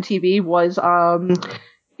play on MTV was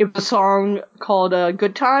it was a song called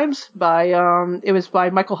 "Good Times" by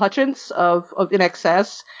Michael Hutchence of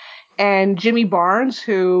INXS, and Jimmy Barnes,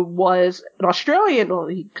 who was an Australian. Well,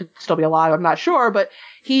 he could still be alive, I'm not sure, but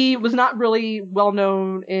he was not really well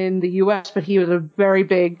known in the US, but he was a very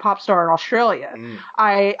big pop star in Australia.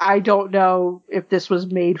 I don't know if this was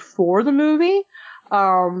made for the movie.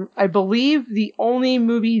 I believe the only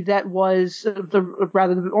movie that was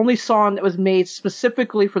the only song that was made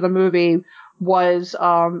specifically for the movie was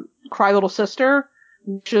Cry Little Sister,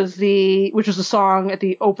 which is the song at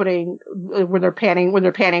the opening when they're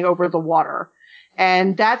panning over the water.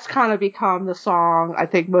 And that's kind of become the song I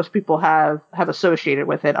think most people have associated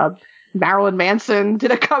with it. Marilyn Manson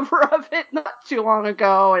did a cover of it not too long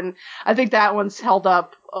ago, and I think that one's held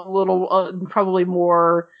up a little, probably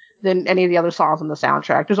more than any of the other songs on the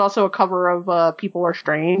soundtrack. There's also a cover of People Are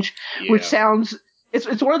Strange, which sounds, it's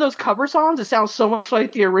one of those cover songs. It sounds so much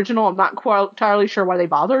like the original. I'm not quite entirely sure why they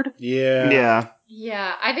bothered. Yeah.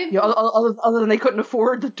 Yeah, I didn't. Other than they couldn't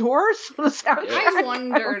afford the doors for the soundtrack. I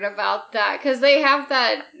wondered about that because they have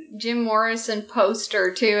that Jim Morrison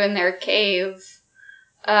poster too in their cave.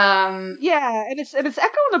 Yeah, and it's Echo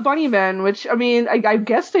and the Bunnymen, which I mean, I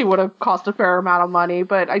guess they would have cost a fair amount of money,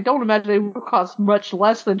 but I don't imagine they would have cost much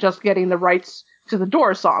less than just getting the rights to the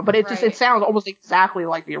Doors song. But it sounds almost exactly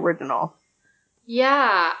like the original.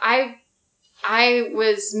 Yeah, I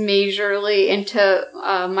was majorly into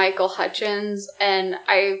Michael Hutchence, and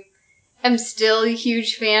I am still a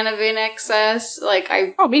huge fan of INXS. Like,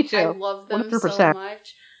 me too. I love them 100%. so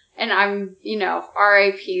much. And I'm,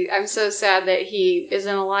 R.I.P. I'm so sad that he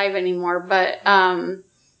isn't alive anymore. But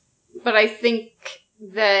I think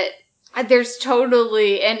that there's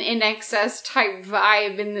totally an INXS type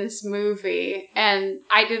vibe in this movie, and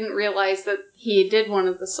I didn't realize that he did one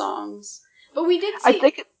of the songs. But we did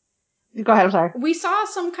see. Go ahead, I'm sorry. We saw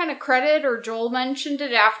some kind of credit, or Joel mentioned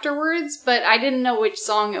it afterwards, but I didn't know which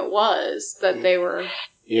song it was that they were...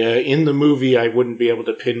 Yeah, in the movie, I wouldn't be able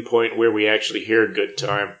to pinpoint where we actually hear "Good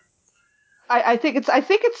Time." I think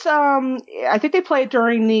they play it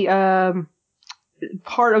during the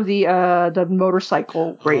part of the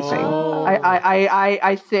motorcycle racing. Oh.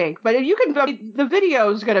 I think, but you can. I mean, the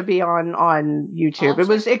video is going to be on YouTube.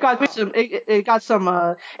 It got some.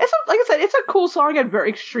 It's like I said, it's a cool song and very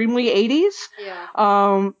extremely 80s.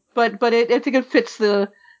 Yeah. But I think it fits the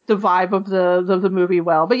vibe of the movie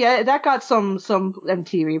well. But yeah, that got some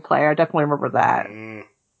MTV play. I definitely remember that.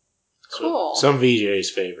 Cool. Some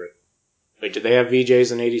VJ's favorite. Wait, did they have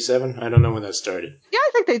VJs in '87? I don't know when that started. Yeah,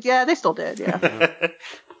 I think they still did. Yeah.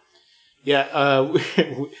 Yeah.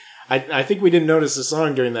 I think we didn't notice the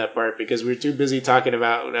song during that part because we were too busy talking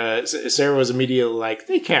about. Sarah was immediately like,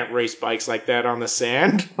 "They can't race bikes like that on the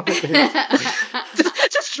sand."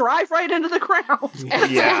 Just drive right into the ground.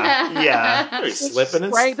 Yeah. They're slipping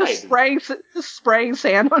and sliding. Spraying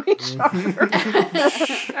sand on each other.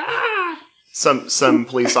 Some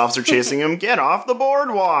police officer chasing him. Get off the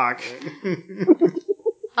boardwalk.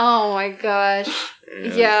 Oh my gosh.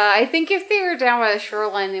 Yeah, I think if they were down by the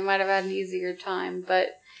shoreline, they might have had an easier time, but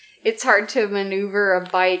it's hard to maneuver a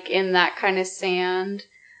bike in that kind of sand.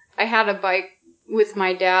 I had a bike with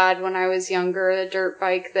my dad when I was younger, a dirt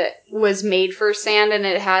bike that was made for sand, and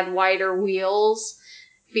it had wider wheels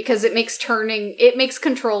because it makes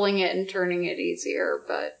controlling it and turning it easier,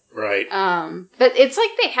 but... Right. But it's like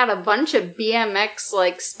they had a bunch of BMX,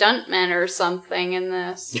 like, stuntmen or something in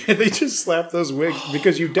this. Yeah, they just slapped those wigs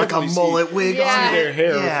because you definitely like a mullet wig see on their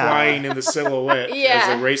hair Yeah. flying in the silhouette as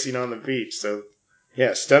they're racing on the beach. So, yeah,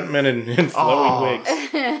 stuntmen and flowing wigs.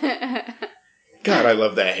 God, I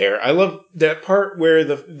love that hair. I love that part where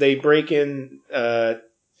they break in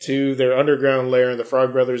to their underground lair and the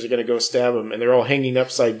Frog Brothers are going to go stab them, and they're all hanging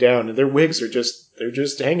upside down, and their wigs are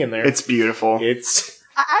just hanging there. It's beautiful.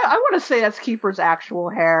 I want to say that's Keeper's actual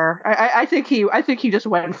hair. I think he just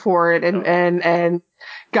went for it and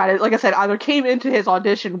got it. Like I said, either came into his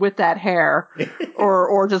audition with that hair,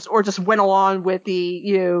 or just went along with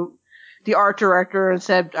the art director and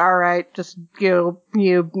said, "All right, just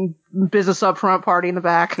business up front, party in the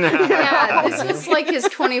back." Yeah, this was like his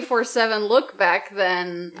 24/7 look back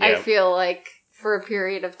then. Yeah. I feel like. For a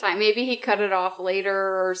period of time. Maybe he cut it off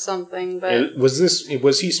later or something, but... Was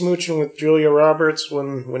he smooching with Julia Roberts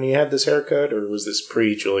when he had this haircut, or was this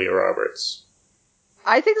pre-Julia Roberts?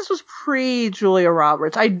 I think this was pre-Julia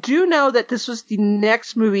Roberts. I do know that this was the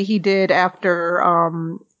next movie he did after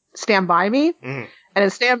Stand By Me. Mm. And in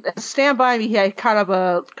Stand By Me, he had kind of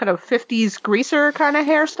 50s greaser kind of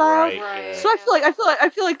hairstyle. Right. So I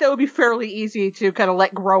feel like that would be fairly easy to kind of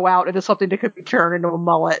let grow out into something that could be turned into a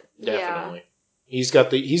mullet. Definitely. Yeah. He's got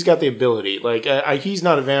the ability. Like he's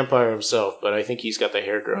not a vampire himself, but I think he's got the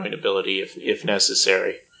hair growing ability if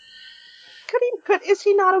necessary. Is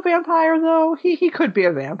he not a vampire though? He could be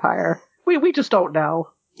a vampire. We just don't know.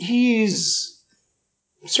 He's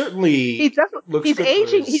certainly he's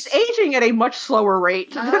aging. He's aging at a much slower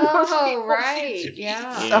rate than most people. Right.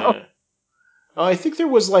 Yeah. So. Oh, I think there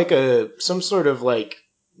was like some sort of like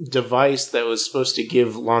device that was supposed to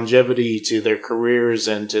give longevity to their careers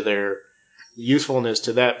and to their usefulness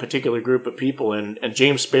to that particular group of people, and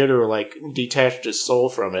James Spader like detached his soul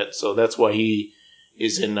from it, so that's why he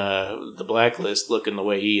is in the blacklist looking the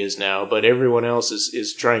way he is now, but everyone else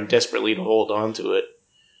is trying desperately to hold on to it.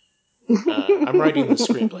 I'm writing the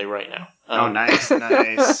screenplay right now. Nice.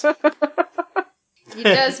 It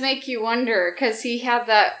does make you wonder, because he had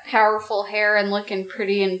that powerful hair and looking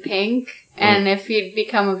pretty in pink, and if he'd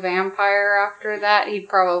become a vampire after that, he'd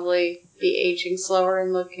probably be aging slower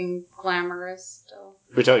and looking glamorous still.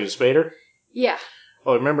 We're talking Spader? Yeah.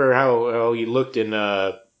 Oh, remember how he looked in,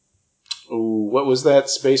 what was that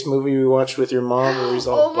space movie we watched with your mom where he's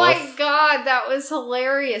all buff? My god, that was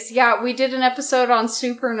hilarious. Yeah, we did an episode on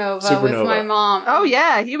Supernova with my mom. Oh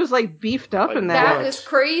yeah, he was like beefed up in that. That was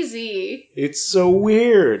crazy. It's so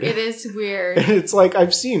weird. It is weird. It's like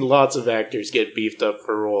I've seen lots of actors get beefed up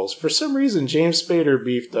for roles. For some reason, James Spader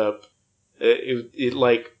beefed up.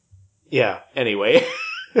 Yeah, anyway.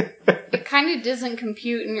 It kind of doesn't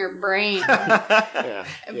compute in your brain. Yeah.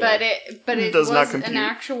 But it was an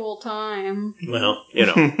actual time. Well,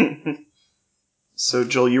 So,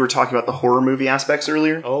 Joel, you were talking about the horror movie aspects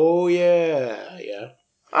earlier? Oh, yeah.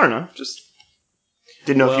 I don't know, just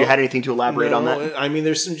didn't know if you had anything to elaborate on that. I mean,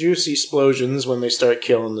 there's some juicy explosions when they start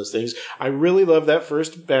killing those things. I really love that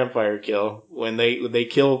first vampire kill when they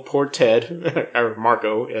kill poor Ted, or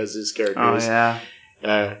Marco, as his character is. Oh, yeah.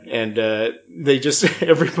 And they just,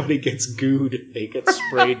 everybody gets gooed. They get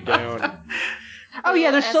sprayed down. Oh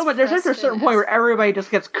yeah, there's so much. There's a certain point where everybody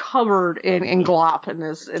just gets covered in glop in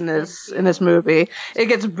this movie. It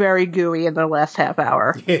gets very gooey in the last half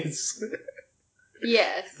hour. It's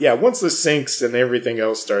Yes. yeah. Once the sinks and everything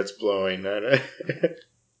else starts blowing, we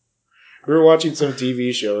were watching some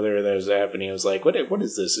TV show there that was happening. I was like, "What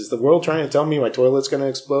is this? Is the world trying to tell me my toilet's going to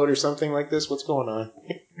explode or something like this? What's going on?"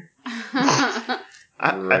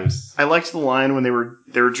 I liked the line when they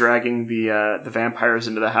were dragging the vampires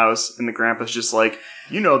into the house, and the grandpa's just like,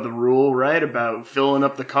 "You know the rule, right? About filling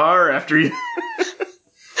up the car after you."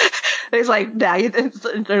 He's like, "Now you."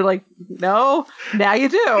 They're like, "No, now you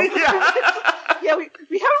do." Yeah. Yeah, we haven't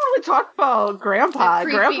really talked about Grandpa.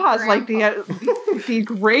 Grandpa's like the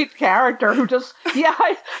great character who just,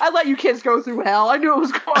 I let you kids go through hell. I knew what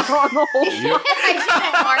was going on the whole time.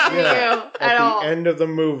 I didn't warn you at all. At the end of the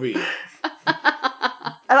movie.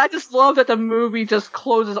 And I just love that the movie just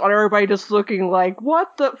closes on everybody just looking like,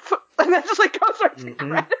 what the and then just like goes right to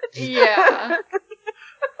credits. Yeah.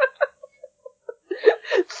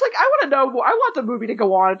 It's like, I want to know more. I want the movie to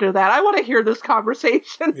go on to that. I want to hear this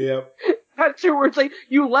conversation. Yep. Afterwards, like,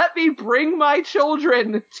 you let me bring my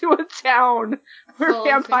children to a town where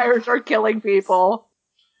vampires are killing people.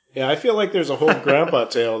 Yeah, I feel like there's a whole grandpa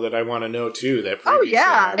tale that I want to know too. That oh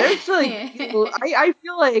yeah, there's like, I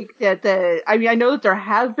feel like that. I mean, I know that there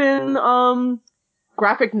have been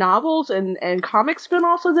graphic novels and comic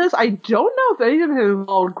spin-offs of this. I don't know if any of them have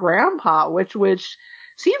involved Grandpa, which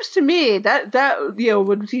seems to me that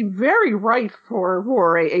would seem very right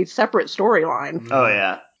for a separate storyline. Oh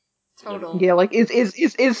yeah. Total. Yeah, like is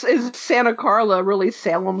Santa Carla really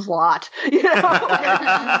Salem's Lot? You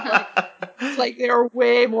know, it's like there are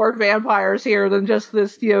way more vampires here than just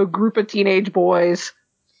this group of teenage boys.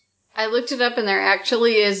 I looked it up, and there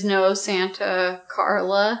actually is no Santa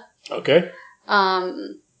Carla. Okay.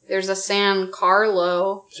 There's a San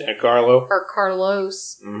Carlo. San Carlo Or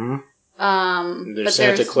Carlos. Mm-hmm. But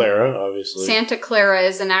Santa Clara, obviously. Santa Clara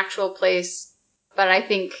is an actual place, but I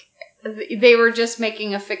think they were just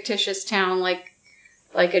making a fictitious town like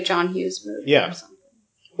a John Hughes movie or something.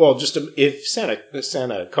 Well, if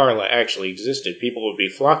Santa Carla actually existed, people would be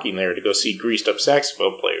flocking there to go see greased up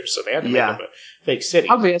saxophone players, so they had to make up a fake city.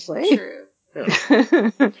 Obviously. True.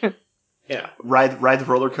 Yeah. Ride the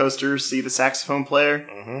roller coasters, see the saxophone player.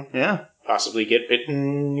 Mm-hmm. Yeah. Possibly get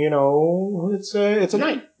bitten, it's a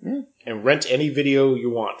night. Yeah. And rent any video you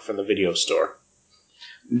want from the video store.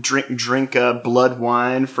 Drink blood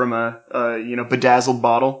wine from a bedazzled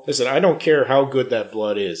bottle. Listen, I don't care how good that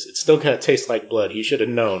blood is. It's still gonna taste like blood. He should have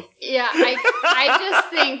known. Yeah, I just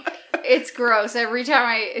think it's gross. Every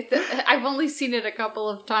time I've only seen it a couple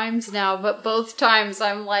of times now, but both times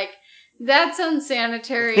I'm like, that's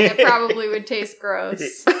unsanitary. It probably would taste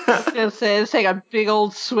gross. I was gonna say, let's take a big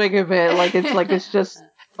old swig of it, it's just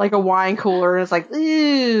like a wine cooler, and it's like,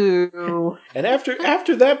 ew. And after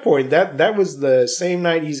that point, that was the same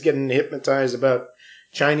night he's getting hypnotized about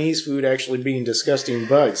Chinese food actually being disgusting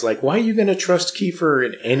bugs. Like, why are you going to trust Kiefer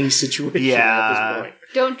in any situation at this point?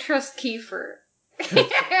 Don't trust Kiefer.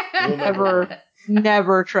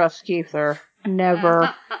 Never trust Kiefer.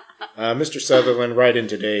 Never. Mr. Sutherland, write in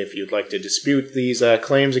today if you'd like to dispute these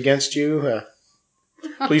claims against you.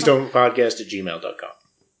 Please don't podcast@gmail.com.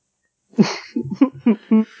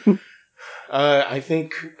 I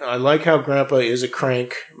think I like how Grandpa is a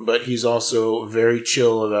crank, but he's also very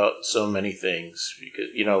chill about so many things.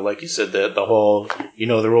 Because, like you said, the whole,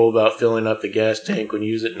 the rule about filling up the gas tank when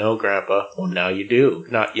you use it. No, Grandpa. Well, now you do.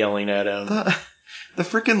 Not yelling at him. The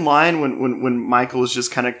freaking line when Michael is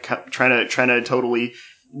just kind of trying to totally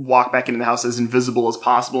walk back into the house as invisible as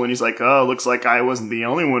possible, and he's like, "Oh, looks like I wasn't the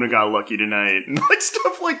only one who got lucky tonight," and like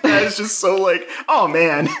stuff like that is just so like, oh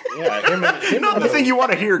man, him not the thing you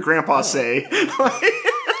want to hear Grandpa say.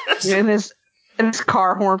 And his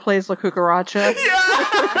car horn plays La Cucaracha.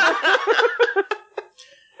 Yeah.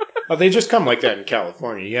 Well, they just come like that in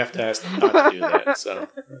California. You have to ask them not to do that. So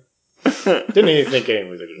didn't even think anything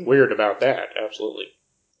was weird about that. Absolutely.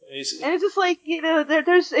 And it's just like,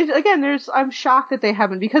 I'm shocked that they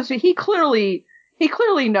haven't, because he clearly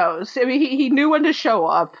knows. I mean, he knew when to show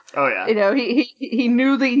up. Oh yeah. He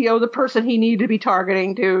knew the person he needed to be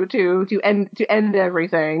targeting to end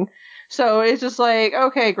everything. So it's just like,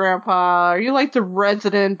 okay, Grandpa, are you like the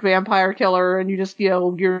resident vampire killer, and you just,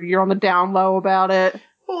 you're on the down low about it?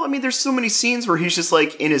 Well, I mean, there's so many scenes where he's just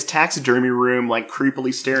like in his taxidermy room, like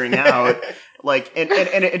creepily staring out. Like, and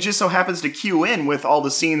it just so happens to cue in with all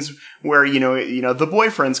the scenes where, the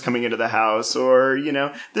boyfriend's coming into the house, or,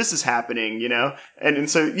 this is happening, and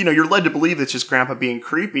so, you're led to believe it's just Grandpa being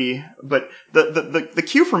creepy. But the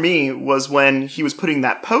cue for me was when he was putting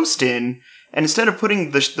that post in, and instead of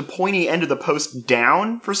putting the pointy end of the post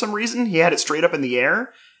down for some reason, he had it straight up in the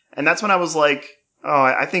air. And that's when I was like, oh,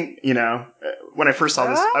 I think, when I first saw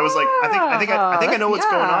this, I was like, I think I know what's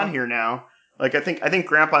going on here now. Like, I think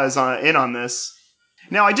Grandpa is in on this.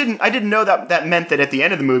 Now, I didn't know that meant that at the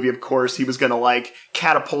end of the movie, of course, he was going to, like,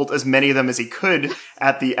 catapult as many of them as he could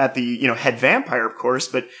at the head vampire, of course.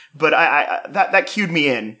 But that cued me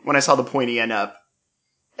in when I saw the pointy end up.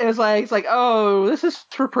 It's like, oh, this is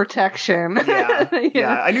for protection.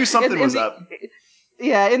 Yeah, I knew something was up.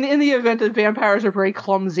 Yeah, in the event that vampires are very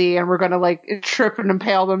clumsy and we're going to, like, trip and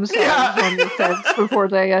impale themselves on the fence before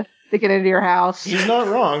they get into your house. He's not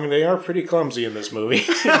wrong. They are pretty clumsy in this movie.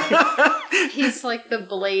 He's like the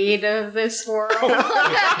Blade of this world. He's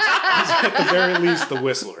at the very least the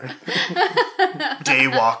Whistler.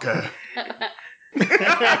 Daywalker.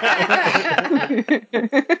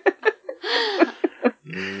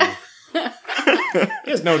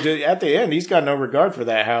 He has at the end, he's got no regard for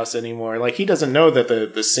that house anymore. Like, he doesn't know that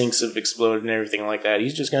the sinks have exploded and everything like that.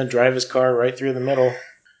 He's just going to drive his car right through the middle.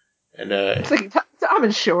 And it's like, I'm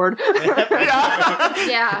insured.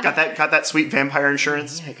 Yeah. Got that sweet vampire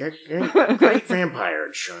insurance. Yeah, great vampire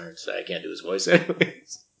insurance. I can't do his voice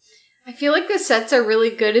anyways. I feel like the sets are really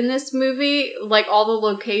good in this movie, like all the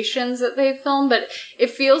locations that they filmed, but it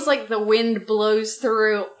feels like the wind blows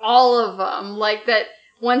through all of them. Like that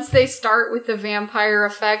once they start with the vampire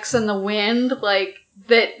effects and the wind, like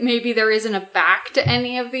that maybe there isn't a back to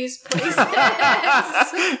any of these places.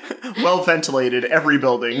 Well ventilated, every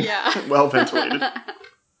building. Yeah. Well ventilated.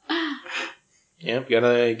 Yep,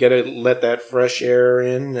 gotta let that fresh air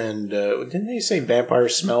in, and didn't they say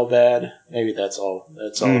vampires smell bad? Maybe that's all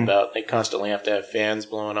about. They constantly have to have fans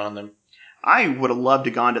blowing on them. I would have loved to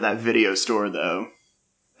have gone to that video store, though.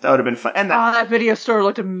 That would have been fun. And that video store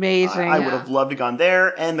looked amazing. I would have loved to have gone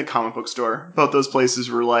there, and the comic book store. Both those places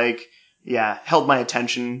were held my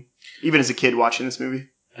attention, even as a kid watching this movie.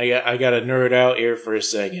 I got to nerd out here for a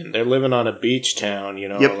second. They're living on a beach town,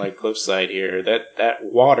 like Cliffside here. That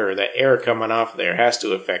water, that air coming off there has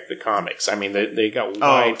to affect the comics. I mean, they got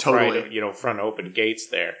wide, totally. Front open gates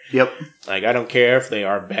there. Yep. Like, I don't care if they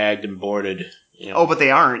are bagged and boarded. Oh, but they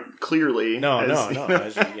aren't, clearly. No.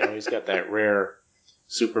 As, he's got that rare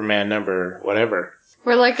Superman number, whatever.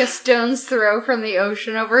 We're like a stone's throw from the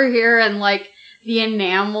ocean over here, and like the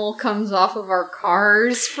enamel comes off of our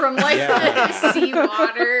cars from the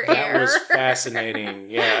seawater air. That was fascinating.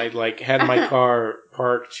 Yeah, I had my car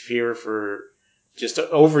parked here for just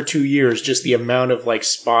over 2 years. Just the amount of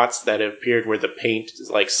spots that appeared where the paint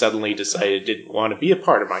suddenly decided it didn't want to be a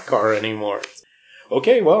part of my car anymore.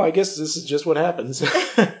 Okay, well, I guess this is just what happens.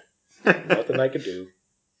 Nothing I could do.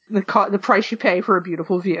 The price you pay for a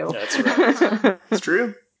beautiful view. That's right. It's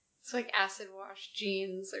true. It's like acid wash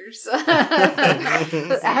jeans or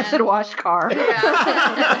something. Acid wash car.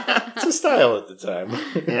 Yeah. It's a style at the time.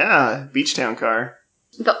 Yeah, beach town car.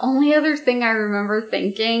 The only other thing I remember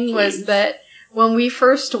thinking was that when we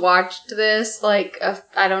first watched this,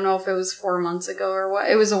 I don't know if it was 4 months ago or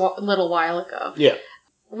what, it was a little while ago. Yeah.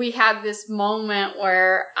 We had this moment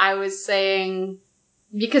where I was saying,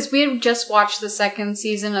 because we had just watched the second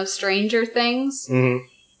season of Stranger Things. Mm-hmm.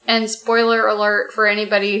 And spoiler alert for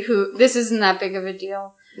anybody who, this isn't that big of a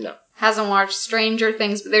deal. No. Hasn't watched Stranger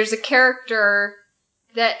Things, but there's a character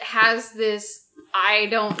that has this I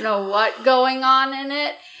don't know what going on in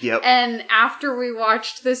it. Yep. And after we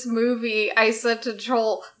watched this movie, I said to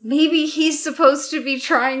Joel, maybe he's supposed to be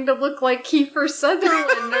trying to look like Kiefer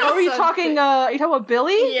Sutherland. Are you talking about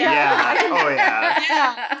Billy? Yeah. Oh yeah.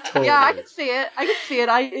 Yeah. Totally. Yeah, I can see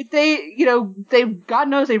it. They God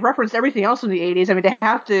knows they referenced everything else in the 80s. I mean, they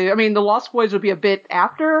have to. I mean, the Lost Boys would be a bit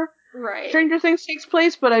after Right. Stranger Things takes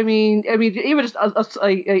place, but I mean, even just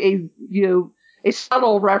a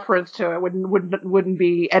subtle reference to it wouldn't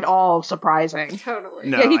be at all surprising. Totally.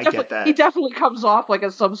 No, I get that. He definitely comes off like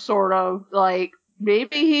as some sort of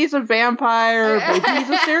maybe he's a vampire, maybe he's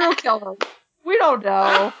a serial killer. We don't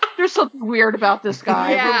know. There's something weird about this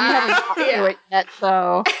guy. Yeah. We haven't gotten to it yet,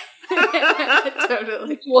 so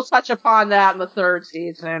Totally. we'll touch upon that in the third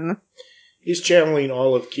season. He's channeling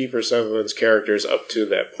all of Kiefer Sutherland's characters up to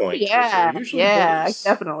that point. Yeah,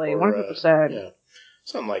 definitely, 100%. Yeah,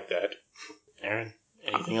 something like that. Aaron,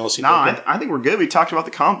 anything else you think? I think we're good. We talked about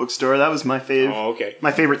the comic book store. That was my fave. Oh, okay.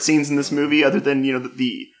 My favorite scenes in this movie, other than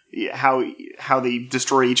how they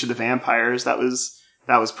destroy each of the vampires. That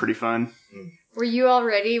was pretty fun. Were you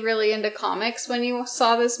already really into comics when you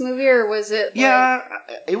saw this movie, or was it? Yeah,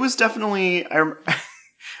 it was definitely. I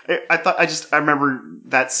remember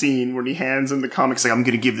that scene when he hands him the comics, like, I'm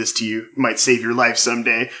going to give this to you. It might save your life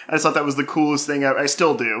someday. I just thought that was the coolest thing. I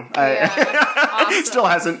still do.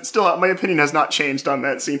 Awesome. My opinion has not changed on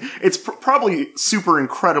that scene. It's probably super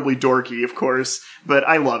incredibly dorky, of course, but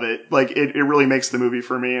I love it. Like, it really makes the movie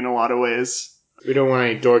for me in a lot of ways. We don't want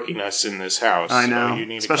any dorkiness in this house. I know. So you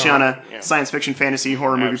need especially on a science fiction, fantasy,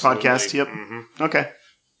 horror movie podcast. Yep. Mm-hmm. Okay.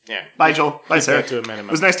 Yeah. Bye, Joel. Bye, Sarah. To a minimum.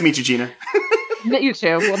 It was nice to meet you, Gina. You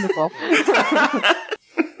too. Wonderful.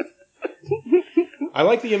 I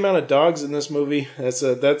like the amount of dogs in this movie. That's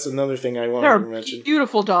another thing I wanted to mention. There are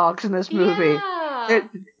beautiful dogs in this movie. Yeah.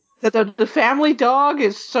 The family dog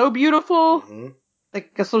is so beautiful. Mm-hmm.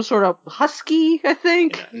 Like some sort of husky, I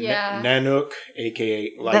think. Yeah. Nanook,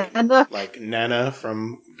 a.k.a. like Nana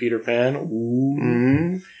from Peter Pan. Ooh.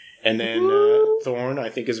 Mm-hmm. And then Thorn, I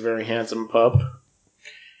think, is a very handsome pup.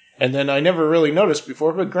 And then I never really noticed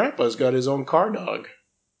before, but Grandpa's got his own car dog.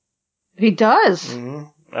 He does.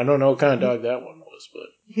 Mm-hmm. I don't know what kind of dog that one was, but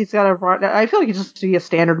he's got I feel like he's just a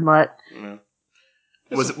standard mutt. Yeah.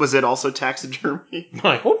 Was it also taxidermy?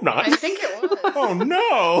 I hope not. I think it was. Oh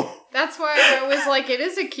no! That's why I was like, it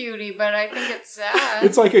is a cutie, but I think it's sad.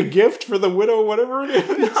 It's like a gift for the widow, whatever it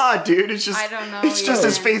is. Nah, dude, it's just I don't know. it's just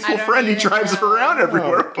his faithful friend. He drives it around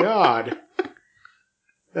everywhere. Oh God.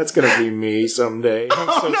 That's gonna be me someday.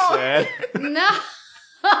 I'm so sad. No.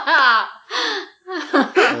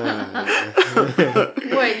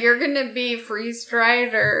 What, you're gonna be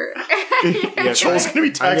freeze-dried or? Yeah, Joel's gonna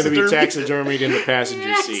be taxidermied in the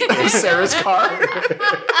passenger seat. in Sarah's car.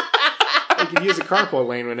 You can use a carpool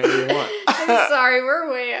lane whenever you want. I'm sorry,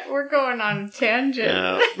 we're going on a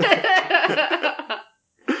tangent.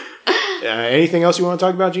 Anything else you want to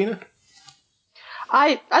talk about, Gina?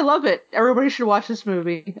 I love it. Everybody should watch this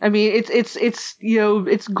movie. I mean, it's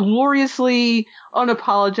it's gloriously,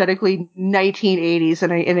 unapologetically 1980s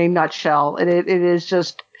in a nutshell. And it is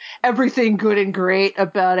just everything good and great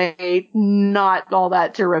about a not all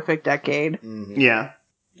that terrific decade. Mm-hmm. Yeah.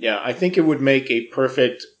 Yeah, I think it would make a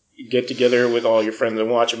perfect get together with all your friends and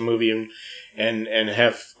watch a movie and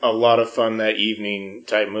have a lot of fun that evening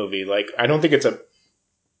type movie. Like, I don't think it's a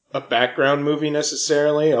background movie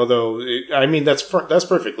necessarily, although that's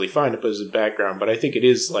perfectly fine to put as a background, but I think it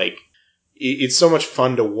is like it's so much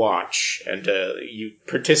fun to watch and you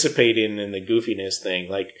participate in the goofiness thing.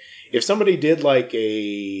 Like if somebody did like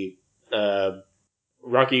a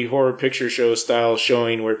Rocky Horror Picture Show style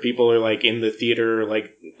showing where people are like in the theater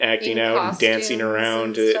like acting out and dancing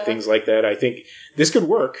around things like that, I think this could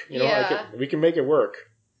work. We can make it work.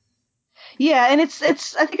 Yeah, and it's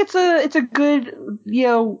I think it's a good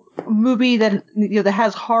movie that that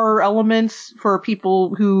has horror elements for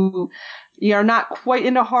people who are not quite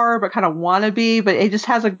into horror but kind of want to be, but it just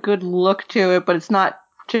has a good look to it, but it's not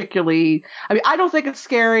particularly, I mean, I don't think it's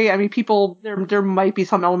scary. I mean, people, there might be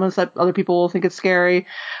some elements that other people will think it's scary,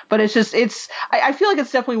 but I feel like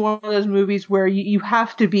it's definitely one of those movies where you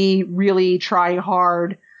have to be really trying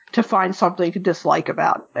hard to find something to dislike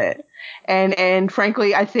about it. And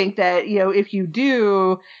frankly, I think that, if you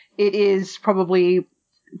do, it is probably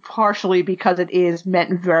partially because it is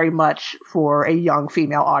meant very much for a young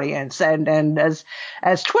female audience. And as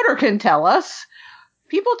Twitter can tell us,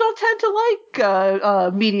 people don't tend to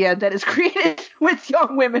like media that is created with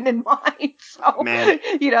young women in mind. So, man,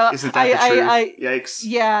 isn't that the truth? Yikes.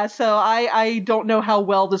 Yeah, so I don't know how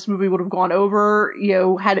well this movie would have gone over,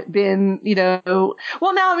 had it been,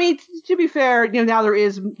 well, now, I mean, to be fair, now there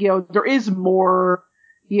is more,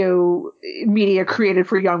 media created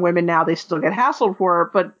for young women now. They still get hassled for it,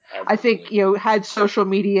 but I think, had social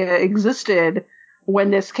media existed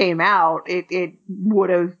when this came out, it would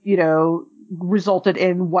have, resulted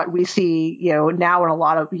in what we see, now in a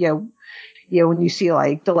lot of, when you see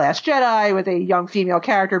like The Last Jedi with a young female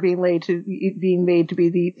character being made to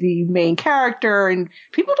be the main character, and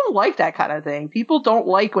people don't like that kind of thing. People don't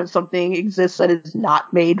like when something exists that is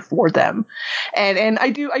not made for them. And I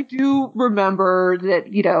do remember that,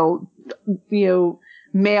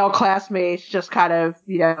 male classmates just kind of,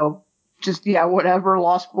 whatever,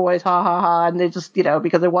 Lost Boys, ha ha ha, and they just,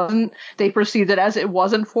 because they perceived it as it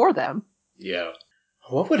wasn't for them. Yeah.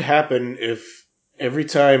 What would happen if every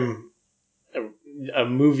time a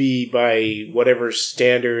movie by whatever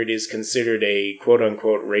standard is considered a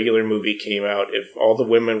quote-unquote regular movie came out, if all the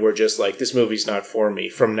women were just like, this movie's not for me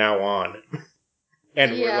from now on?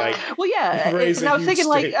 And we're like... Well, yeah, and I was thinking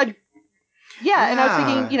like... Yeah, and I was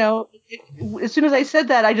thinking, as soon as I said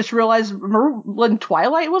that, I just realized, remember when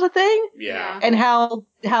Twilight was a thing? Yeah. And how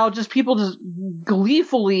just people just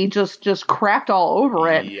gleefully just crapped all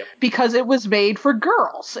over it because it was made for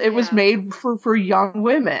girls. It was made for young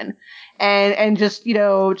women. And just,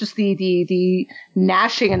 just the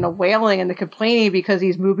gnashing and the wailing and the complaining because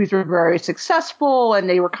these movies were very successful and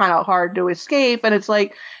they were kind of hard to escape. And it's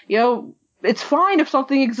like, it's fine if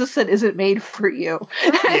something exists that isn't made for you.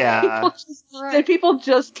 Yeah. People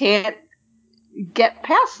just can't get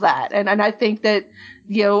past that. And I think that,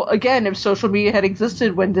 again, if social media had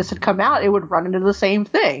existed when this had come out, it would run into the same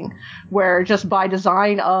thing, where just by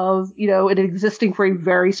design of, it existing for a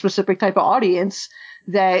very specific type of audience,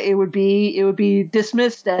 that it would be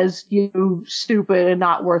dismissed as, stupid and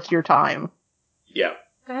not worth your time. Yeah.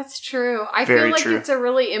 That's true. I Very feel like true. it's a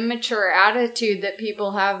really immature attitude that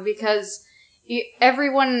people have because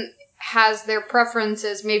everyone has their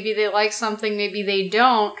preferences. Maybe they like something, maybe they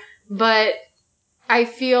don't. But I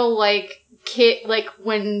feel like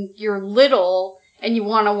when you're little and you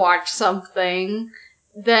want to watch something,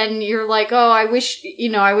 then you're like, oh, I wish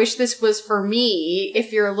this was for me.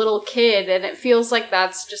 If you're a little kid, and it feels like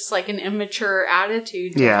that's just like an immature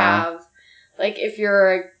attitude to have. Like if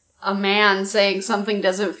you're a man saying something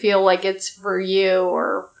doesn't feel like it's for you,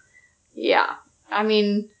 or I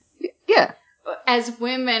mean, as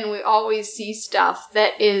women, we always see stuff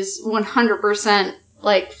that is 100%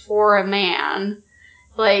 like for a man.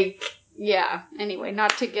 Like, anyway,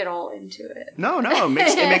 not to get all into it. No, it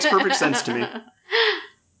makes perfect sense to me.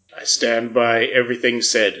 I stand by everything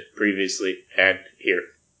said previously and here,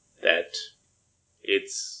 that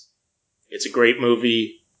it's a great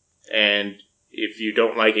movie, and if you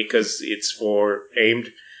don't like it because it's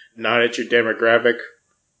aimed not at your demographic,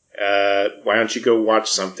 why don't you go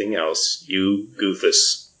watch something else, you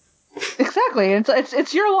goofus? Exactly.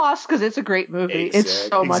 It's your loss because it's a great movie. It's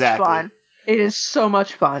so much fun. It is so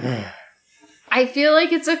much fun. I feel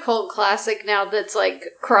like it's a cult classic now that's like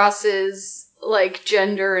crosses like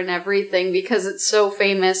gender and everything because it's so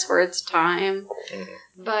famous for its time.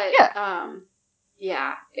 But I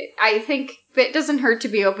think it doesn't hurt to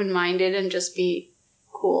be open-minded and just be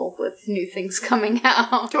cool with new things coming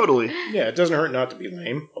out. Totally. Yeah, it doesn't hurt not to be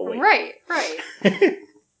lame. Oh, wait. Right.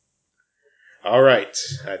 All right.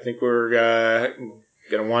 I think we're going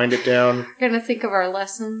to wind it down. We're going to think of our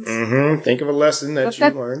lessons. Mm-hmm. Think of a lesson that you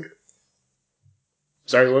learned.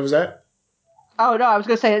 Sorry, what was that? Oh, no, I was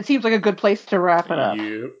going to say, it seems like a good place to wrap it up.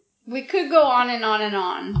 Yep. We could go on and on and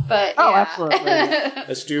on, but absolutely.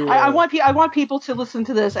 Let's do. I want people to listen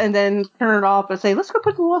to this and then turn it off and say, "Let's go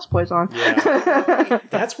put the Lost Boys on." Yeah,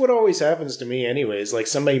 that's what always happens to me, anyways. Like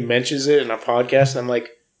somebody mentions it in a podcast, and I'm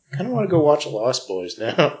like, I kind of want to go watch Lost Boys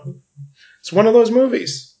now. It's one of those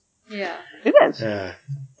movies. Yeah, it is.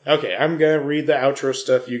 Okay, I'm gonna read the outro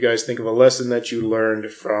stuff. You guys think of a lesson that you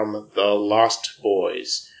learned from the Lost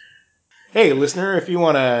Boys. Hey, listener, if you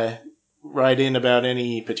want to write in about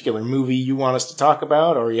any particular movie you want us to talk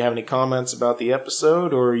about, or you have any comments about the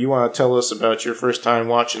episode, or you want to tell us about your first time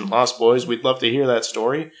watching Lost Boys, we'd love to hear that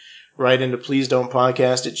story. Write into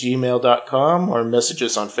pleasedon'tpodcast@gmail.com or message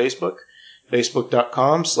us on Facebook,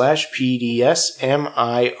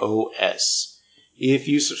 facebook.com/PDSMIOS. If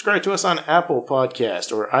you subscribe to us on Apple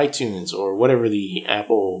Podcast or iTunes or whatever the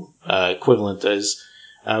Apple equivalent is,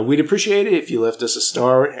 we'd appreciate it if you left us a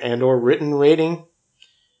star and or written rating.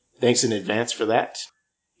 Thanks in advance for that.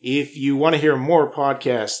 If you want to hear more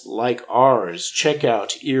podcasts like ours, check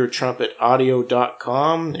out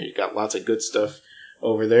eartrumpetaudio.com. You've got lots of good stuff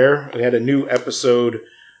over there. We had a new episode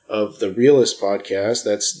of the Realist podcast.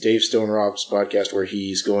 That's Dave Stone Rob's podcast where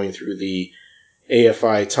he's going through the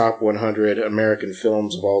AFI Top 100 American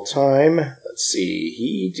Films of All Time. Let's see.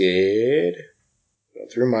 He did... Go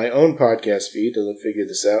through my own podcast feed to figure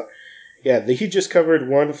this out. Yeah, he just covered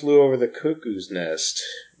One Flew Over the Cuckoo's Nest.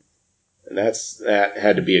 And that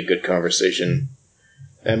had to be a good conversation.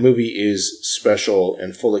 That movie is special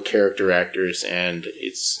and full of character actors, and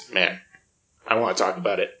I want to talk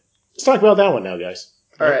about it. Let's talk about that one now, guys.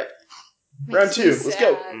 All right. Round 2. Let's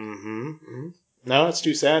go. Mm-hmm. No, it's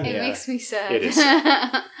too sad. It makes me sad. It is.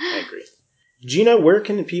 I agree. Gina, where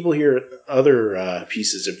can people hear other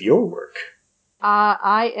pieces of your work?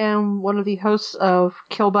 I am one of the hosts of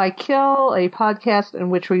Kill by Kill, a podcast in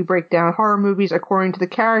which we break down horror movies according to the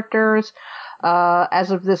characters. As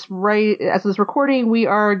of this recording, we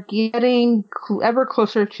are getting ever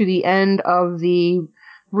closer to the end of the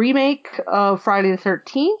remake of Friday the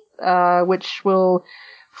 13th, which will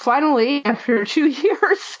finally, after 2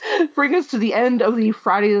 years, bring us to the end of the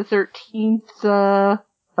Friday the 13th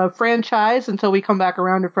franchise until we come back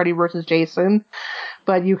around to Freddy vs. Jason,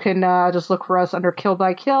 but you can just look for us under Kill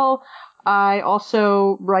by Kill. I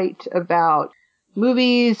also write about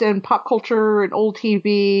movies and pop culture and old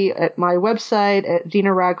TV at my website at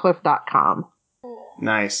DinaRadcliffe.com.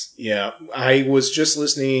 Nice. Yeah, I was just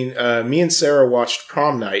listening. Me and Sarah watched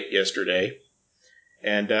Prom Night yesterday,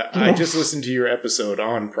 and I just listened to your episode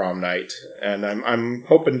on Prom Night, and I'm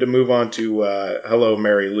hoping to move on to Hello,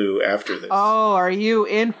 Mary Lou after this. Oh, are you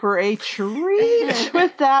in for a treat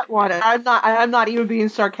with that one? I'm not even being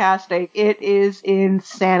sarcastic. It is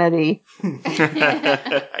insanity.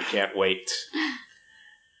 I can't wait.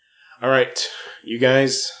 All right, you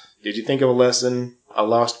guys, did you think of a lesson? A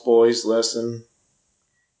Lost Boys lesson?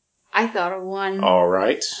 I thought of one. All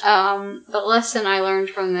right. The lesson I learned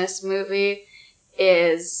from this movie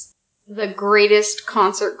is the greatest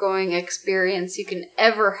concert-going experience you can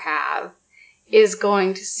ever have is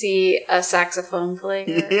going to see a saxophone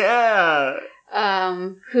player. Yeah!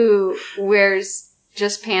 Who wears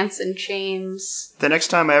just pants and chains. The next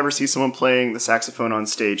time I ever see someone playing the saxophone on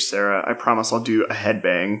stage, Sarah, I promise I'll do a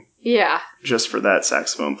headbang. Yeah. Just for that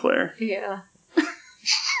saxophone player. Yeah.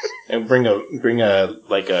 And bring a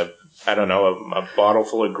I don't know, a bottle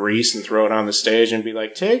full of grease and throw it on the stage and be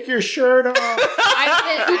like, take your shirt off.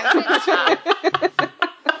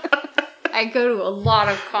 I go to a lot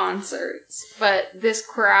of concerts, but this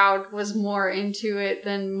crowd was more into it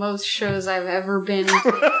than most shows I've ever been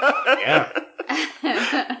to. Yeah.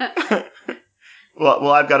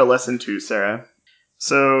 Well, I've got a lesson too, Sarah.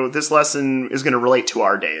 So this lesson is going to relate to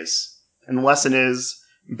our days. And the lesson is,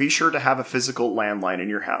 be sure to have a physical landline in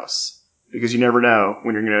your house. Because you never know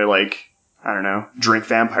when you're going to, drink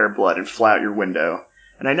vampire blood and fly out your window.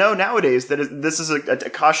 And I know nowadays that this is a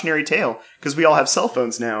cautionary tale, because we all have cell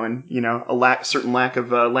phones now and, a certain lack of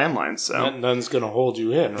landlines. So None's going to hold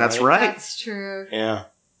you in, right? That's right. That's true. Yeah.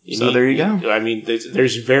 There you go. I mean,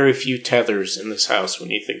 there's very few tethers in this house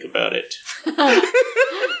when you think about it.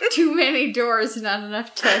 Too many doors, not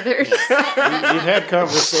enough tethers. We've had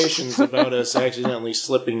conversations about us accidentally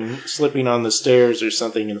slipping on the stairs or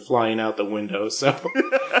something and flying out the window, so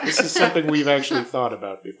this is something we've actually thought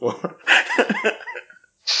about before.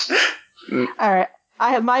 All right.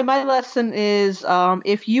 My lesson is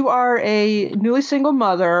if you are a newly single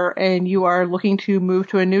mother and you are looking to move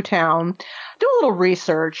to a new town, do a little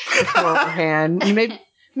research beforehand.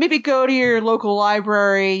 Maybe go to your local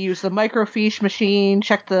library, use the microfiche machine,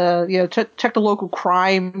 check the check the local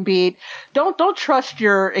crime beat. Don't trust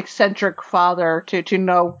your eccentric father to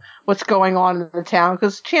know what's going on in the town,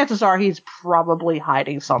 because chances are he's probably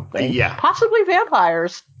hiding something. Yeah. Possibly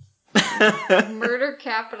vampires. Murder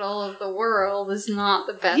capital of the world is not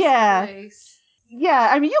the best place. Yeah,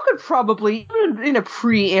 I mean, you could probably, even in a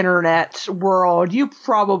pre-internet world, you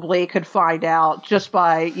probably could find out just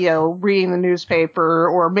by, reading the newspaper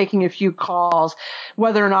or making a few calls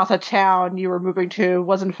whether or not the town you were moving to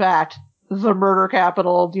was, in fact, the murder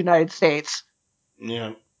capital of the United States.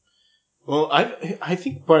 Yeah. Well, I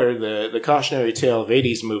think part of the cautionary tale of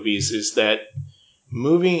 80s movies is that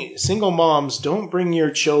single moms, don't bring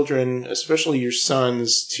your children, especially your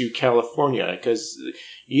sons, to California, because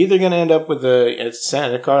you're either going to end up at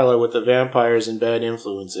Santa Carla with the vampires and bad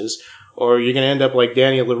influences, or you're going to end up like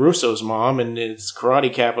Daniel LaRusso's mom, and it's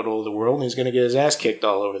karate capital of the world, and he's going to get his ass kicked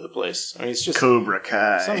all over the place. I mean, it's just Cobra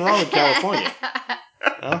Kai. Something wrong with California.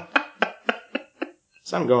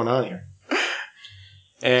 Something going on here.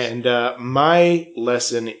 And my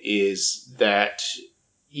lesson is that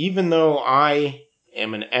even though I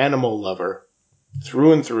am an animal lover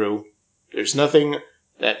through and through, there's nothing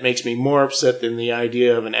that makes me more upset than the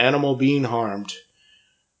idea of an animal being harmed.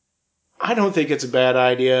 I don't think it's a bad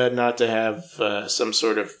idea not to have some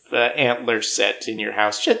sort of antler set in your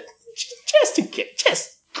house, just in case. Just in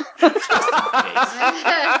case.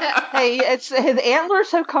 Hey, the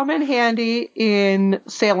antlers have come in handy in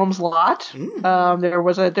Salem's Lot. There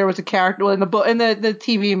was a character in the book, in the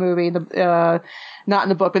TV movie, not in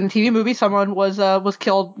the book, but in the TV movie, someone was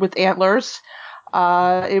killed with antlers.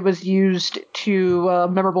 It was used to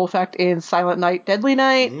memorable effect in Silent Night, Deadly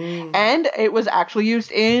Night, and it was actually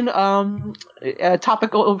used in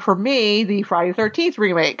topical for me, the Friday the 13th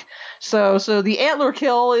remake. So the antler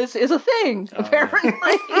kill is a thing,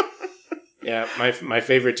 apparently. Yeah, my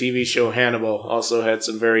favorite TV show, Hannibal, also had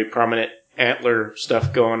some very prominent antler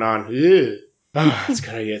stuff going on. That's a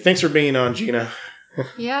good idea. Thanks for being on, Gina.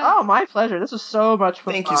 Yeah. Oh, my pleasure. This was so much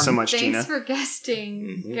fun. Thank you so much, Gina. Thanks for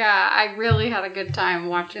guesting. Yeah, I really had a good time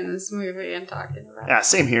watching this movie and talking about it. Yeah,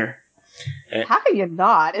 same here. How can you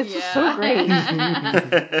not? It's just so great.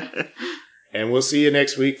 And we'll see you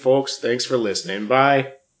next week, folks. Thanks for listening.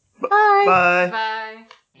 Bye. Bye. Bye.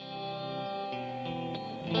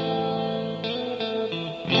 Bye.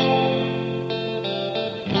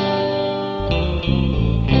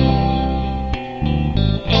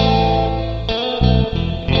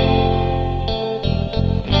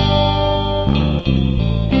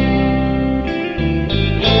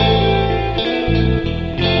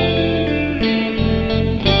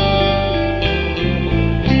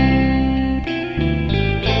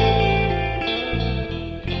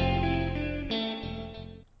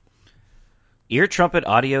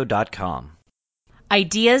 eartrumpetaudio.com.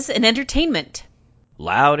 Ideas and entertainment.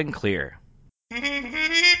 Loud and clear.